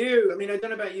about you. I mean, I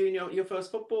don't know about you in your first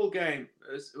football game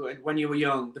when you were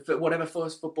young. Whatever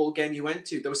first football game you went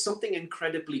to, there was something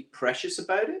incredibly precious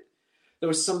about it. There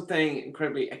was something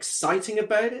incredibly exciting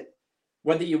about it.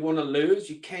 Whether you won or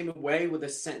lose, you came away with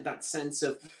that sense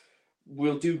of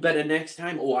we'll do better next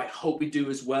time, or I hope we do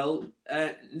as well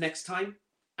next time.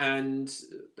 And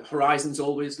the horizons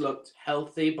always looked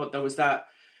healthy, but there was that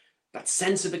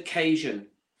sense of occasion.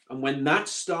 And when that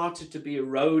started to be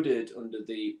eroded under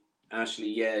the Ashley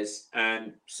years,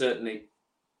 and certainly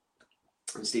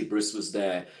when Steve Bruce was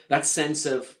there, that sense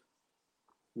of,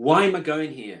 why am I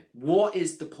going here? What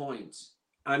is the point?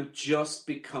 I'm just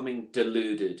becoming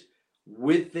deluded.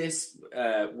 With this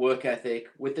work ethic,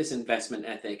 with this investment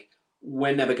ethic,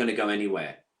 we're never going to go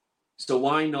anywhere. So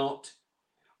why not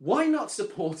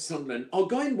support Sunderland or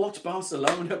go and watch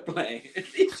Barcelona play?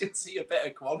 At least you'd see a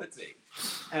better quality.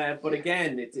 But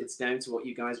again, it's down to what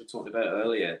you guys were talking about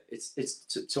earlier. It's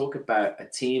to talk about a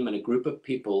team and a group of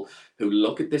people who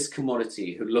look at this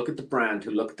commodity, who look at the brand,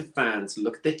 who look at the fans,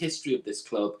 look at the history of this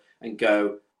club and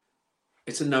go,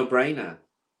 it's a no-brainer.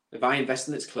 If I invest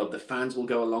in this club, the fans will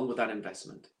go along with that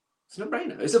investment. It's a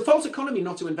no-brainer. It's a false economy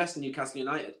not to invest in Newcastle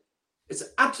United. It's an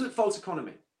absolute false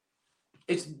economy.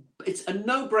 It's a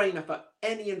no-brainer for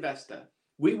any investor.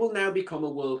 We will now become a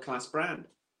world-class brand.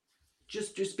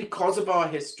 Just because of our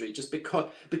history, just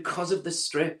because of the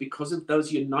strip, because of those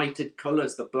United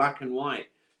colours, the black and white.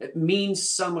 It means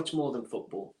so much more than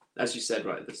football, as you said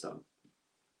right at the start.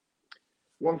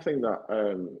 One thing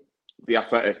that The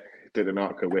Athletic did an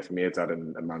article with Mirdad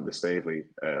and Amanda Staveley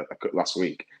last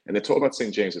week, and they talked about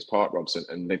St James's Park, Robson,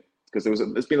 and because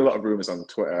there's been a lot of rumours on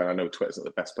Twitter, and I know Twitter's not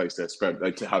the best place to spread,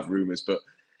 to have rumours, but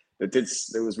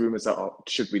there was rumours that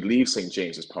should we leave St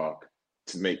James's Park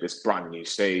to make this brand new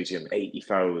stadium,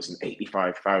 80,000,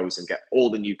 85,000, get all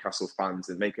the Newcastle fans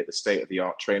and make it the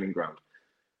state-of-the-art training ground.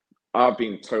 I've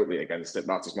been totally against it.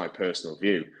 That is my personal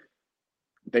view.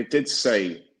 They did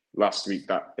say last week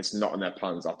that it's not in their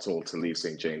plans at all to leave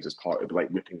St James's Park. It'd be like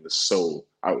ripping the soul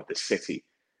out of the city.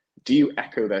 Do you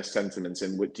echo their sentiments,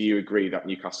 and do you agree that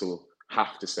Newcastle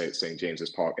have to stay at St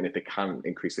James's Park, and if they can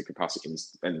increase the capacity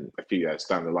in a few years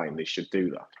down the line, they should do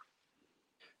that?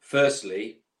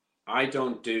 Firstly, I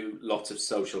don't do lots of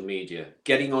social media.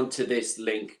 Getting onto this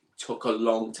link took a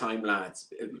long time, lads.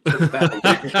 It took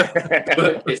about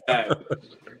work this out.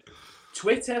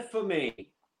 Twitter for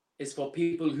me is for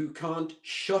people who can't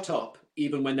shut up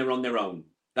even when they're on their own.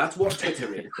 That's what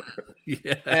Twitter is.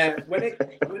 When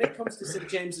it comes to St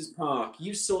James's Park,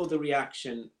 you saw the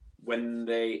reaction when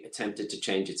they attempted to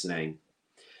change its name.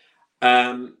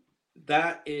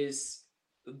 That is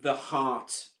the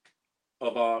heart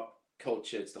of our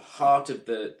culture. It's the heart of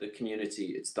the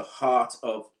community. It's the heart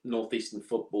of Northeastern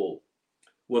football.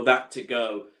 Were that to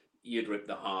go, you'd rip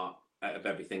the heart out of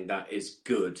everything that is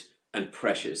good and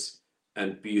precious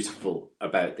and beautiful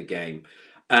about the game.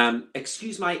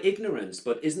 Excuse my ignorance,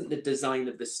 but isn't the design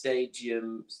of the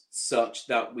stadium such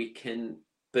that we can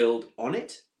build on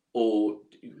it, or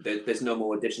there's no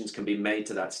more additions can be made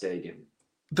to that stadium?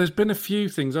 There's been a few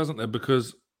things, hasn't there?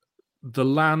 Because the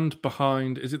land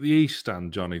behind, is it the East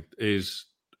Stand, Johnny, is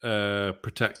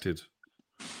protected.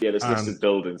 Yeah, there's listed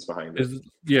buildings behind it.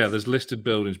 There's listed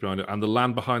buildings behind it. And the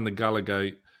land behind the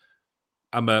Gallagate,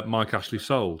 Mike Ashley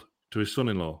sold to his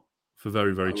son-in-law for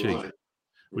very, very cheap, Right.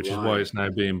 which is why it's now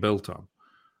being built on.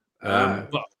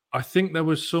 But I think there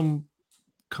was some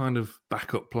kind of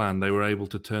backup plan. They were able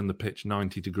to turn the pitch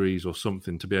 90 degrees or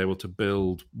something to be able to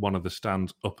build one of the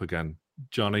stands up again.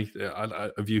 Johnny,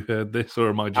 have you heard this, or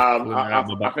am I just pulling out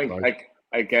my backside?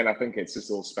 I think it's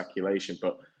just all speculation,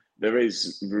 but there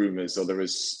is rumours, or there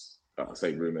is, I'll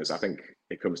say rumours, I think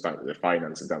it comes down to the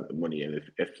finance and down to the money, and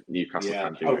if Newcastle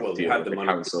can do it, they have the money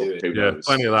council, to do it. Yeah,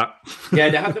 plenty of that. Yeah,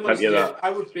 they have the money to do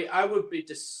it. I would be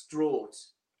distraught.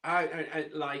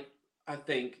 I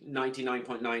think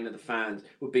 99.9% of the fans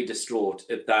would be distraught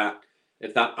if that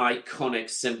iconic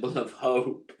symbol of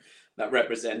hope that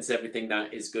represents everything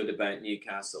that is good about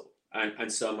Newcastle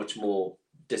and so much more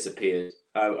disappeared.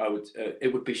 I would.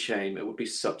 It would be shame. It would be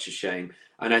such a shame.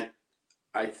 And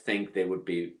I think they would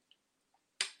be.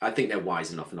 I think they're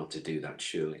wise enough not to do that.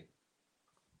 Surely.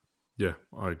 Yeah,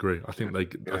 I agree. I think they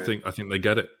get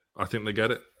it. I think they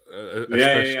get it.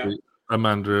 Especially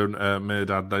Amanda and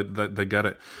Mirdad, they get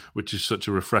it, which is such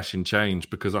a refreshing change,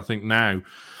 because I think now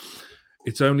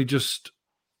it's only just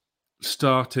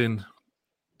starting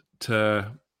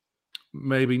to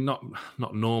maybe not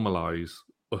normalise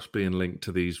us being linked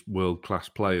to these world-class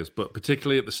players, but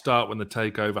particularly at the start when the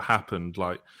takeover happened,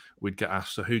 like we'd get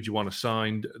asked, so who do you want to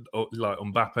sign? Like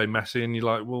Mbappe, Messi, and you're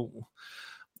like, well,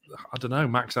 I don't know,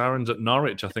 Max Aaron's at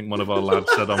Norwich, I think one of our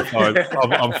lads said on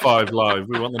Five Live.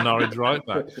 We want the Norwich right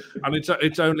back. And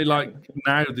it's only like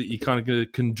now that you kind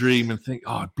of can dream and think,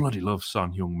 oh, I'd bloody love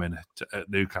Son Heung-min at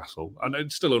Newcastle. I know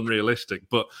it's still unrealistic,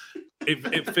 but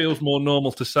it feels more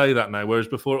normal to say that now, whereas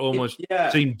before it almost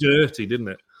seemed dirty, didn't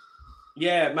it?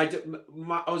 Yeah, my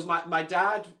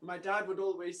dad would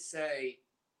always say,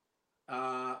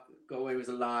 go away was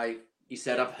alive. He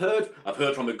said, I've heard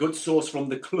from a good source from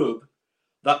the club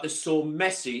that they saw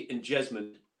Messi in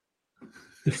Jesmond.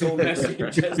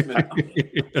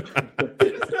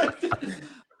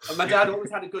 My dad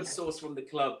always had a good source from the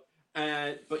club.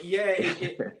 But yeah,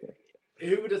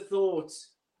 who would have thought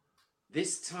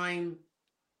this time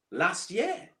last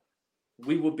year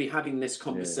we would be having this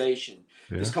conversation?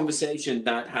 Yeah. This conversation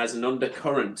that has an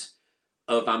undercurrent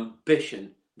of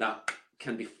ambition that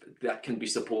can be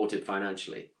supported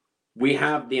financially. We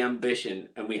have the ambition,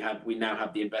 and we now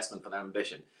have the investment for that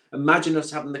ambition. Imagine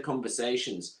us having the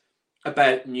conversations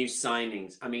about new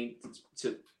signings. I mean,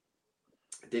 to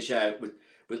dish out with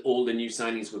all the new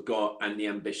signings we've got and the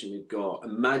ambition we've got.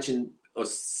 Imagine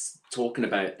us talking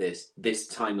about this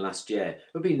time last year.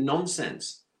 It would be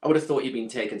nonsense. I would have thought you'd been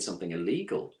taking something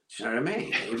illegal. Do you know what I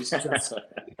mean?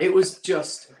 It was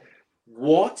just.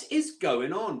 What is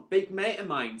going on? Big mate of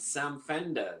mine, Sam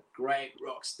Fender, great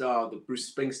rock star, the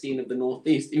Bruce Springsteen of the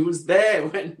Northeast. He was there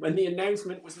when the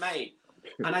announcement was made.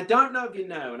 And I don't know if you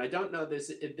know, and I don't know if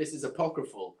this is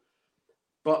apocryphal,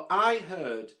 but I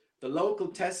heard the local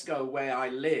Tesco where I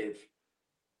live.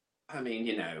 I mean,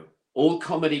 you know, all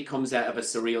comedy comes out of a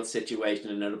surreal situation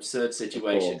and an absurd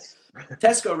situation.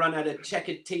 Tesco ran out of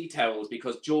checkered tea towels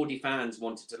because Geordie fans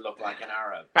wanted to look like an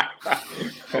Arab,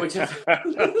 which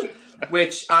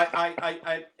I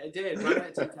did. Ran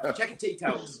out of checkered tea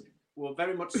towels were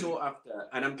very much sought after,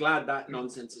 and I'm glad that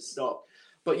nonsense has stopped.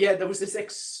 But yeah, there was this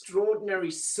extraordinary,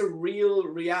 surreal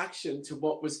reaction to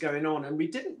what was going on, and we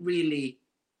didn't really.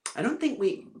 I don't think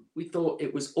we thought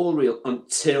it was all real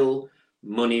until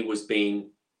money was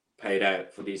being paid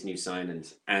out for these new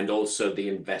signings, and also the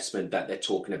investment that they're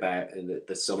talking about in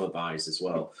the summer buys as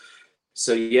well.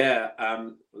 So yeah,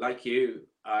 like you,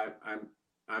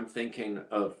 I'm thinking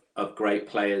of great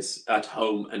players at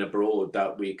home and abroad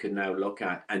that we can now look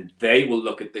at, and they will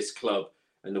look at this club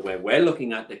and the way we're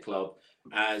looking at the club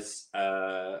as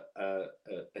a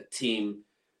team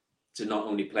to not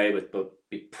only play with, but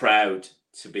be proud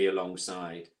to be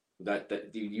alongside. that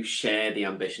you share the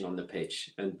ambition on the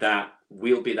pitch, and that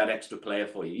we'll be that extra player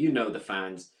for you. You know, the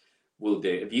fans will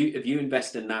do. If you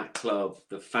invest in that club,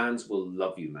 the fans will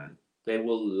love you, man. They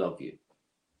will love you.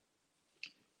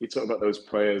 You talk about those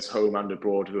players, home and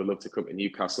abroad, who would love to come to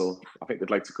Newcastle. I think they'd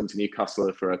like to come to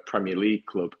Newcastle for a Premier League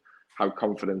club. How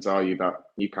confident are you that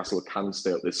Newcastle can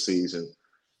stay up this season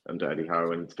under Eddie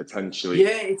Howe and potentially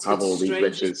have all these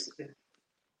riches?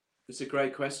 It's a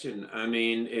great question. I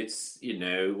mean, it's, you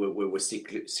know, we're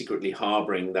secretly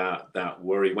harbouring that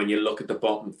worry. When you look at the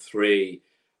bottom three,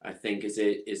 I think is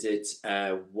it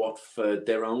Watford?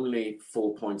 They're only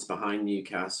 4 points behind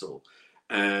Newcastle,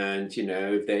 and you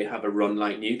know, if they have a run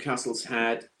like Newcastle's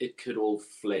had, it could all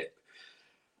flip.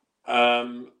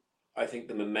 I think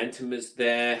the momentum is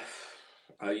there.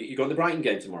 You got the Brighton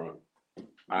game tomorrow?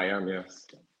 I am, yes.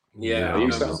 Yeah, Are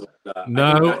you so?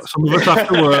 No, some of us have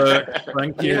to work.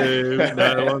 Thank you.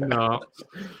 No, I'm not.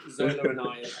 Zola and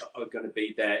I are going to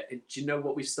be there. And do you know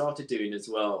what we started doing as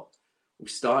well? We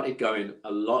started going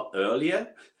a lot earlier.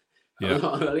 Yeah. A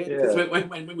lot earlier. Because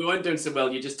when we weren't doing so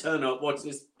well, you just turn up, watch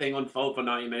this thing unfold for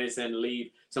 90 minutes, and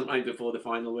leave sometime before the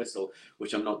final whistle,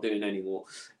 which I'm not doing anymore.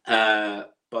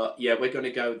 But yeah, we're going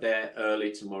to go there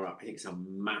early tomorrow. I think it's a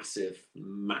massive,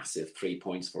 massive 3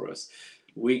 points for us.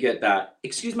 We get that.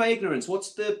 Excuse my ignorance.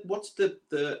 What's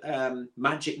the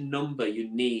magic number you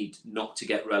need not to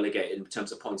get relegated in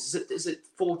terms of points? Is it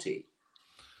 40?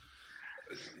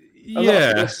 A lot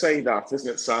of people say that,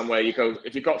 isn't it, Sam? Where you go,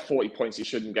 if you've got 40 points, you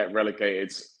shouldn't get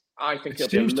relegated. I think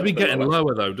it seems to be getting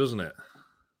lower, though, doesn't it?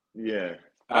 Yeah.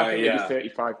 I think maybe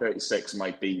 35, 36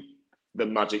 might be the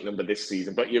magic number this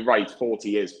season. But you're right,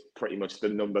 40 is pretty much the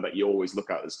number that you always look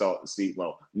at the start of the season.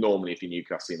 Well, normally if you're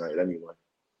Newcastle United anyway.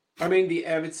 I mean, the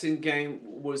Everton game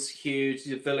was huge.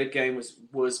 The Villa game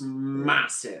was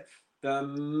massive.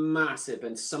 Massive.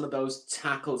 And some of those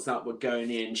tackles that were going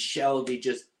in, Shelby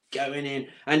just going in.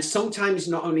 And sometimes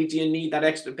not only do you need that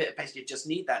extra bit of pace, you just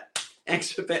need that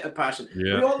extra bit of passion.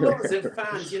 Yeah. We all love as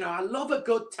fans, you know, I love a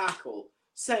good tackle.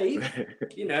 Save,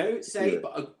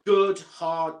 but a good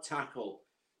hard tackle.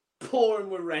 Pouring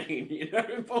with rain, you know,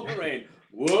 pouring with rain.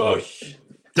 Whoosh.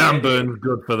 Dan Burn's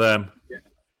good for them. Yeah.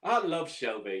 I love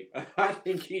Shelby. I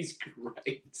think he's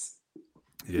great.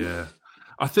 Yeah.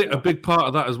 I think a big part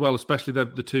of that as well, especially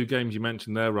the two games you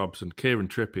mentioned there, Robson, Kieran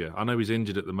Trippier. I know he's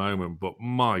injured at the moment, but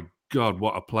my God,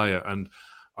 what a player. And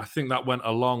I think that went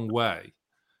a long way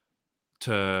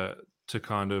to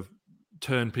kind of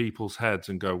turn people's heads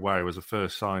and go, wow, as a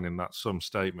first signing, that's some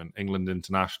statement. England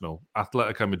international.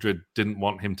 Atletico Madrid didn't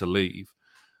want him to leave,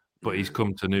 but he's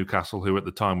come to Newcastle, who at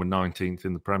the time were 19th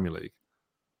in the Premier League.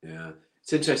 Yeah.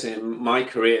 It's interesting. In my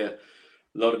career,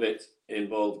 a lot of it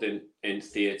involved in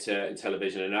theatre and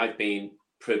television, and I've been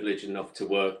privileged enough to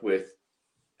work with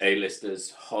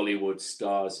A-listers, Hollywood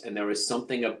stars, and there is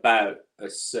something about a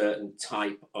certain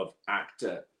type of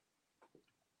actor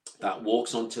that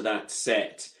walks onto that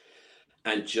set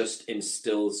and just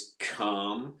instills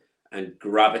calm and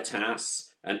gravitas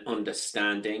and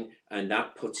understanding, and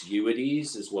that puts you at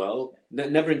ease as well.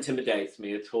 That never intimidates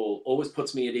me at all. Always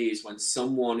puts me at ease when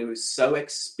someone who is so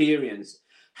experienced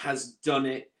has done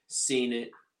it, seen it,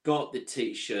 got the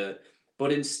t-shirt,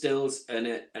 but instills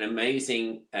an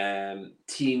amazing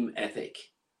team ethic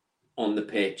on the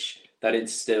pitch, that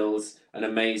instills an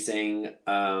amazing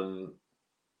an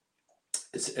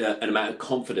amount of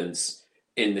confidence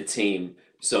in the team.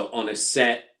 So on a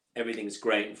set, everything's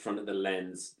great in front of the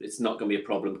lens. It's not going to be a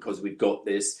problem because we've got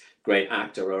this great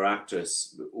actor or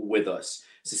actress with us.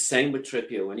 It's the same with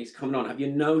Trippier when he's coming on. Have you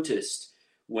noticed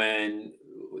when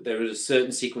there is a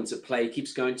certain sequence of play, he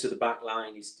keeps going to the back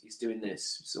line, he's doing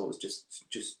this. So it's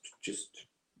just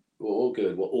we're all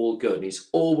good. We're all good. And he's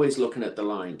always looking at the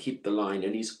line, keep the line.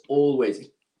 And he's always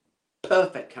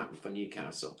perfect captain for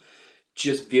Newcastle,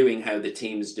 just viewing how the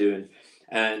team's doing.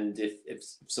 And if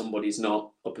somebody's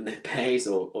not up in their pace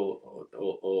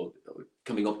or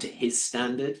coming up to his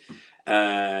standard,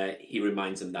 he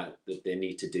reminds them that they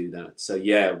need to do that. So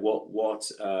yeah, what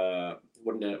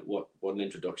an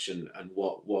introduction, and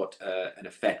what an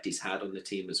effect he's had on the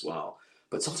team as well.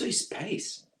 But it's also his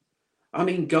pace. I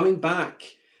mean, going back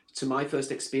to my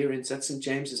first experience at St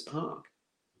James's Park,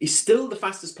 he's still the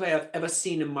fastest player I've ever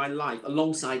seen in my life,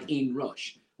 alongside Ian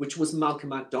Rush, which was Malcolm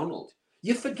MacDonald.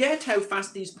 You forget how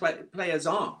fast these players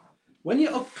are. When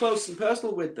you're up close and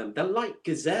personal with them, they're like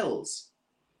gazelles.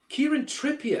 Kieran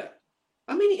Trippier,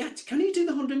 I mean, can he do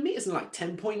the 100 metres in like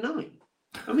 10.9?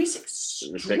 I mean, he's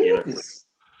extraordinary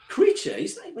creature.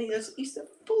 He's a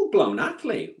full-blown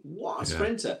athlete. What a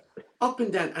sprinter. Up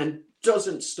and down and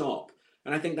doesn't stop.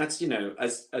 And I think that's, you know,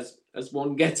 as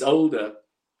one gets older,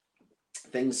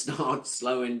 things start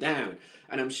slowing down.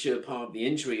 And I'm sure part of the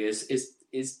injury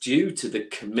is due to the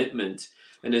commitment,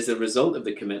 and as a result of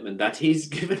the commitment that he's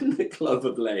given the club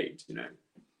of late,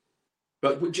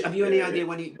 But have you any idea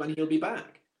when he'll be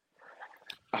back?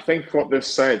 I think what they've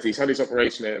said, he's had his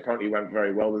operation. It apparently went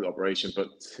very well with the operation, but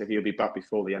if he'll be back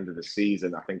before the end of the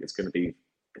season, I think it's going to be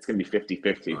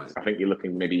 50-50. Right. I think you're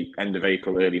looking maybe end of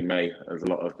April, early May. There's a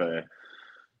lot of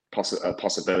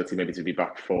possibility maybe to be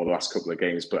back for the last couple of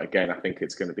games. But again, I think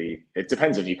it's going to be. It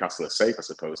depends if Newcastle are safe, I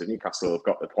suppose. If Newcastle have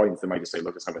got the points, they might just say,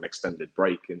 "Look, let's have an extended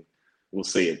break," and we'll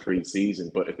see it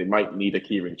pre-season. But if they might need a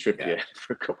Kieran Trippier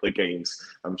for a couple of games,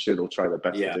 I'm sure they'll try their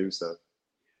best to do so.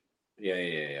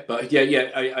 Yeah. But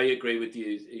I agree with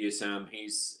you, Sam.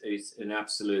 He's an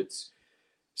absolute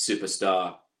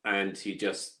superstar, and he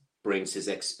just brings his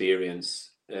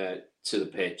experience to the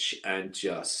pitch and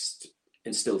just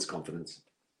instills confidence.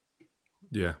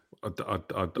 Yeah, I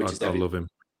love him.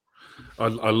 I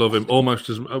love him almost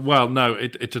as well. No,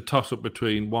 it's a toss up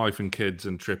between wife and kids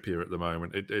and Trippier at the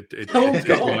moment. It's like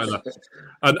that.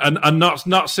 And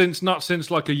not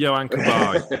since like a Johan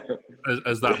Cabaye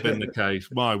has that been the case.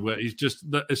 He's just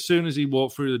as soon as he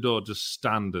walked through the door, just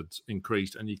standards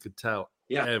increased, and you could tell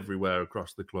everywhere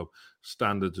across the club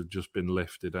standards have just been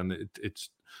lifted, and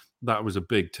that was a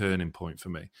big turning point for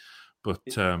me. But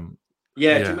do you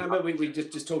remember we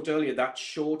just talked earlier that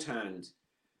shorthand?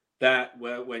 That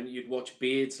when you'd watch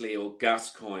Beardsley or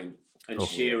Gascoigne and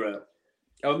Shearer.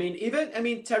 I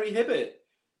mean, Terry Hibbert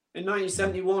in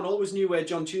 1971 always knew where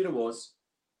John Tudor was.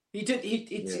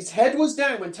 His head was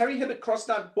down when Terry Hibbert crossed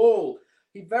that ball.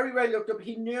 He very rarely looked up.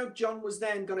 He knew John was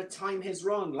then going to time his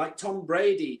run, like Tom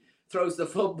Brady throws the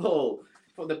football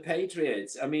for the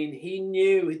Patriots. I mean, he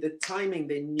knew the timing.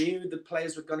 They knew the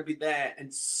players were going to be there,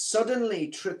 and suddenly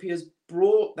Trippier's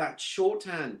brought that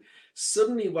shorthand.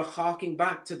 Suddenly we're harking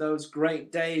back to those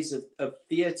great days of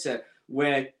theatre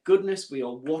where, goodness, we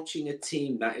are watching a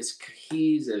team that is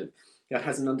cohesive, that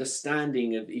has an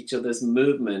understanding of each other's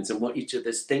movements and what each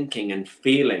other's thinking and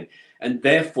feeling. And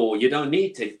therefore, you don't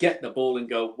need to get the ball and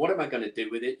go, what am I going to do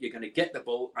with it? You're going to get the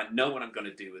ball. I know what I'm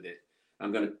going to do with it.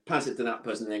 I'm going to pass it to that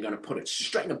person and they're going to put it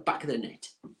straight in the back of the net.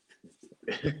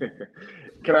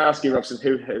 Can I ask you, Robson,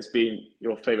 who has been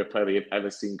your favourite player you've ever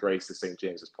seen grace the St.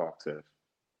 James's Park turf?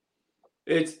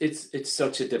 It's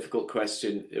such a difficult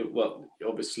question. Well,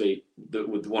 obviously,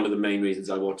 one of the main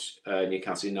reasons I watch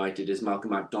Newcastle United is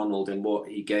Malcolm MacDonald and what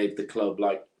he gave the club,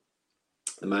 like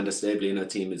Amanda Stabley and her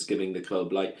team is giving the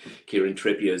club, like Kieran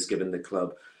Trippier has given the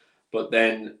club. But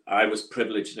then I was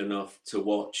privileged enough to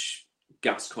watch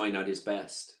Gascoigne at his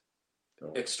best.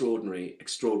 Extraordinary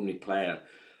player.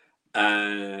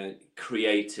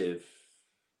 Creative,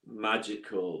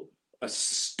 magical,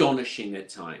 astonishing at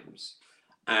times.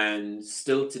 And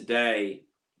still today,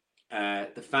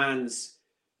 the fans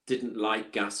didn't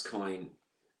like Gascoigne.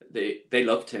 They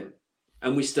loved him,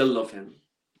 and we still love him.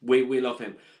 We love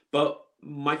him. But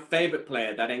my favourite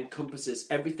player that encompasses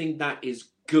everything that is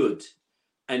good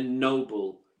and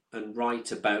noble and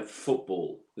right about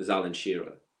football is Alan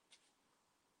Shearer.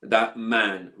 That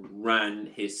man ran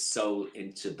his soul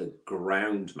into the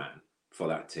ground, man, for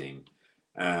that team.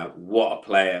 What a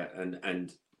player,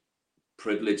 and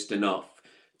privileged enough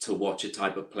to watch a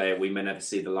type of player we may never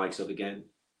see the likes of again.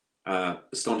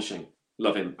 Astonishing.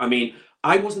 Love him. I mean,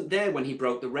 I wasn't there when he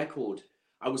broke the record.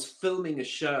 I was filming a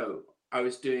show. I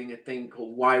was doing a thing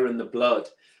called Wire and the Blood,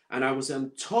 and I was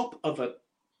on top of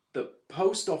the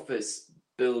post office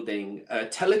building,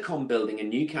 telecom building in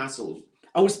Newcastle.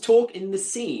 I was talking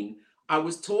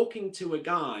to a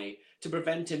guy to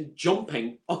prevent him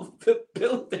jumping off the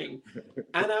building.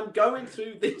 And I'm going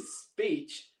through this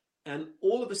speech, and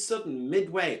all of a sudden,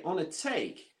 midway on a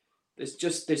take, there's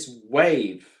just this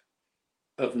wave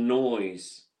of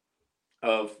noise,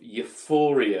 of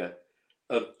euphoria,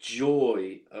 of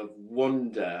joy, of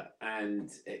wonder and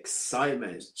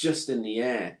excitement. It's just in the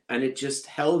air, and it just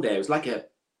held there. It was like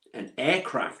an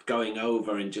aircraft going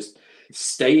over and just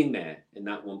staying there in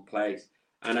that one place.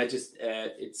 And I just,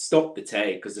 it stopped the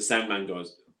take because the sound man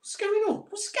goes, what's going on?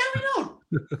 What's going on?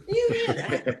 You hear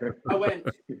that? I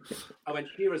went,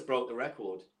 Shearer's broke the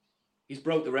record. He's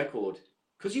broke the record.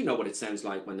 Because you know what it sounds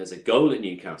like when there's a goal at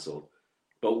Newcastle.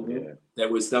 But there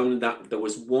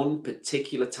was one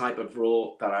particular type of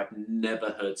roar that I've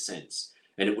never heard since.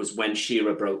 And it was when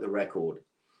Shearer broke the record.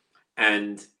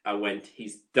 And I went,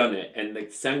 he's done it. And the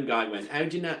sound guy went, how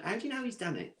do you know he's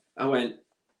done it? I went,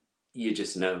 you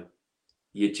just know.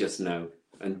 You just know.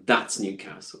 And that's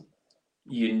Newcastle.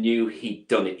 You knew he'd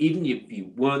done it. Even if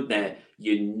you weren't there,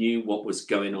 you knew what was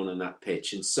going on that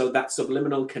pitch. And so that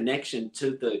subliminal connection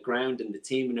to the ground and the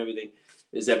team and everything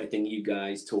is everything you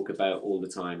guys talk about all the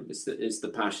time. It's the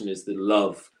passion, is the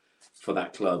love for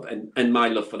that club, and my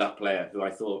love for that player, who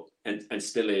I thought and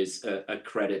still is a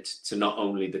credit to not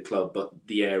only the club but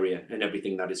the area and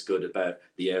everything that is good about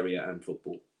the area and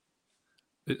football.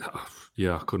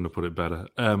 Yeah, I couldn't have put it better.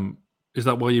 Is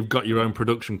that why you've got your own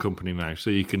production company now, so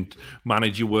you can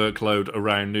manage your workload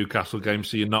around Newcastle games,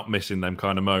 so you're not missing them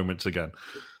kind of moments again?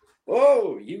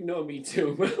 Oh, you know me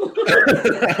too well.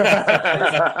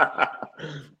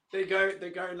 They're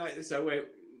going like this. So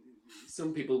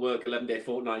some people work 11-day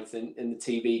fortnights in the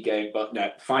TV game, but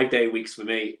no, 5-day weeks for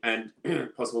me, and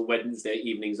possible Wednesday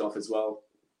evenings off as well.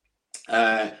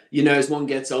 As one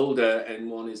gets older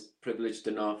and one is privileged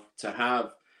enough to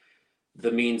have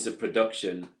the means of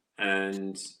production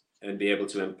and be able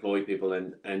to employ people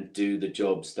and do the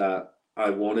jobs that I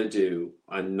want to do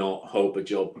and not hope a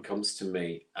job comes to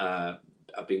me.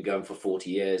 I've been going for 40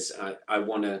 years. I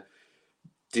want to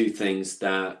do things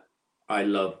that I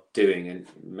love doing, and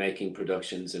making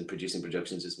productions and producing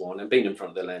productions is one, and being in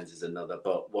front of the lens is another.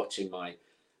 But watching my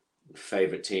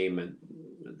favorite team and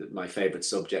my favorite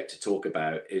subject to talk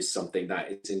about is something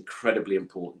that is incredibly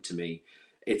important to me.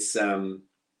 It's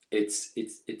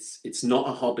not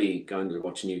a hobby going to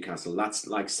watch Newcastle. That's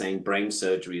like saying brain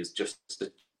surgery is just a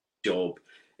job.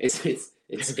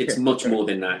 It's much more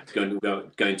than that. Going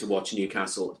to watch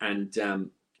Newcastle, and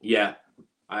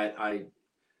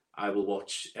I will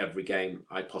watch every game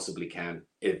I possibly can,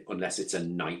 unless it's a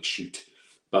night shoot.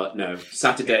 But no,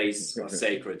 Saturdays are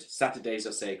sacred. Saturdays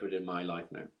are sacred in my life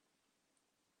now.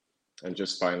 And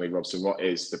just finally, Robson, what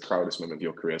is the proudest moment of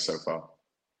your career so far?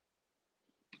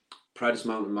 Proudest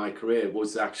moment of my career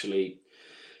was actually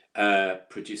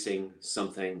producing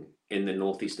something in the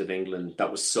northeast of England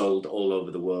that was sold all over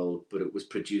the world, but it was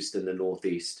produced in the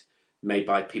northeast, made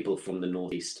by people from the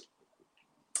northeast,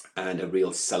 and a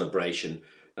real celebration.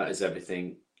 That is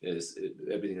everything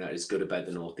that is good about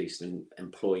the northeast, and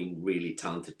employing really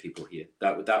talented people here.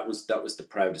 That was the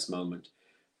proudest moment.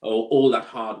 All that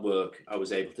hard work, I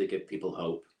was able to give people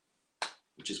hope,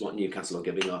 which is what Newcastle are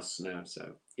giving us now.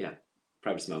 So yeah,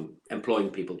 proudest moment.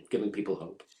 Employing people, giving people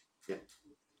hope. Yeah.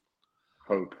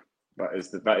 Hope. That is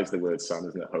the word, Sam,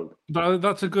 isn't it? Hope.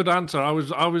 That's a good answer. I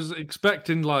was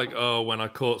expecting when I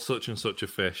caught such and such a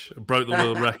fish, broke the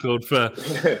world record for.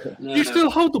 No, Do you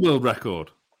still hold the world record?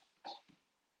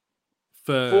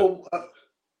 For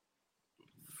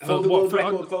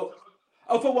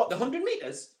what, the 100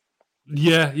 meters?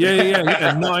 Yeah.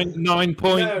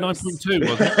 9.2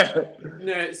 wasn't it?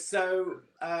 No, so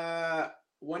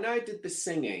when I did the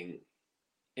singing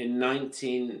in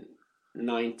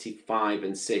 1995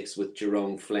 and 6 with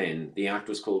Jerome Flynn, the act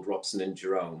was called Robson and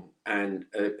Jerome, and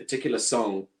a particular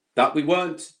song that we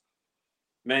weren't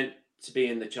meant to be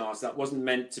in the charts, that wasn't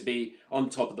meant to be on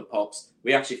top of the pops.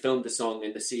 We actually filmed the song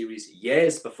in the series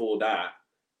years before that.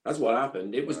 That's what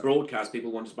happened. It was broadcast.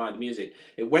 People wanted to buy the music.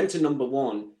 It went to number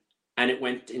 1, and it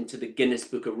went into the Guinness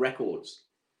Book of Records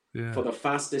for the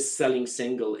fastest selling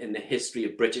single in the history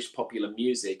of British popular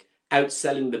music,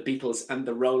 outselling the Beatles and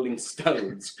the Rolling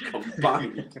Stones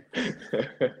combined.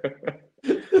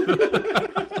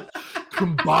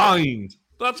 Combined.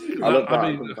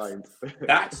 Combined.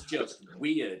 That's just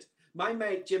weird. My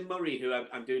mate Jim Murray, who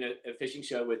I'm doing a fishing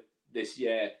show with this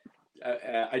year,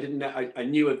 I didn't know. I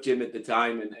knew of Jim at the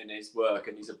time and his work,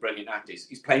 and he's a brilliant actor.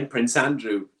 He's playing Prince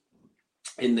Andrew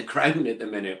in The Crown at the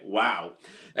minute. Wow,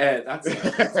 that's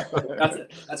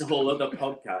a whole other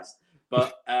podcast.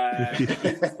 But he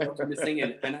was watching the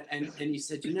singing, and he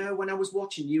said, when I was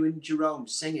watching you and Jerome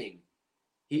singing,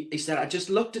 he said, I just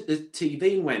looked at the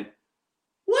TV and went,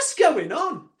 what's going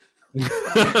on?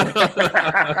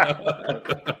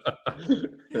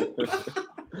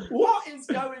 What is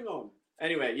going on?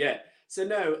 Anyway, yeah. So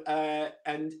no,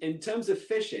 and in terms of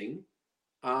fishing,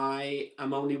 I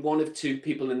am only one of 2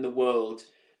 people in the world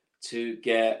to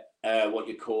get what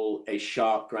you call a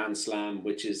shark grand slam,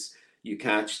 which is you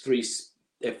catch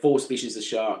 4 species of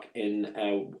shark in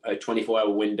a 24-hour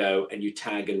window, and you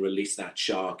tag and release that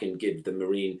shark and give the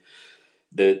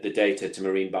data to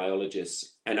marine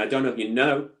biologists. And I don't know if you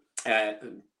know,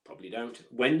 probably don't.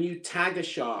 When you tag a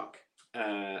shark,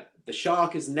 the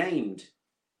shark is named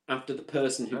after the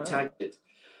person who tagged it.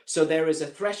 So there is a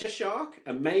thresher shark,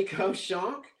 a mako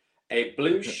shark, a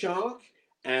blue shark,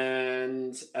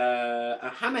 and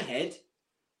a hammerhead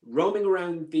roaming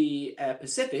around the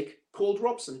Pacific called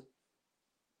Robson.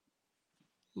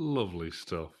 Lovely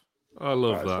stuff. I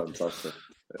love that.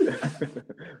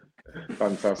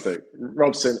 Fantastic.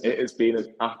 Robson, it has been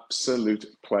an absolute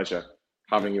pleasure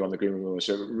having you on the Green Room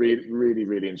show. Really, really,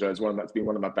 really enjoyed it. It's been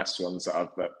one of my best ones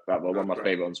one of my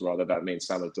favourite ones rather, that me and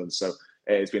Sam have done. So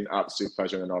it's been an absolute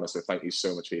pleasure and honour. So thank you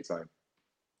so much for your time.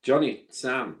 Johnny,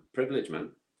 Sam, privilege,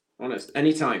 man. Honest,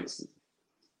 anytime.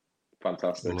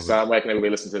 Fantastic. Sam, where can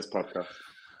everybody listen to this podcast?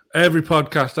 Every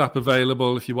podcast app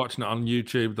available. If you're watching it on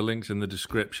YouTube, the link's in the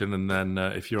description. And then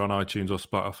if you're on iTunes or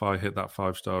Spotify, hit that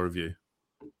 5-star review.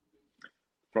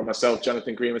 From myself,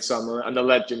 Jonathan Green, with Sam, and the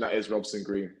legend that is Robson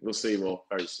Green. We'll see you all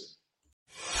very soon.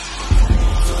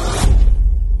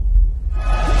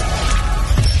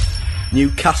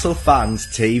 Newcastle Fans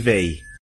TV.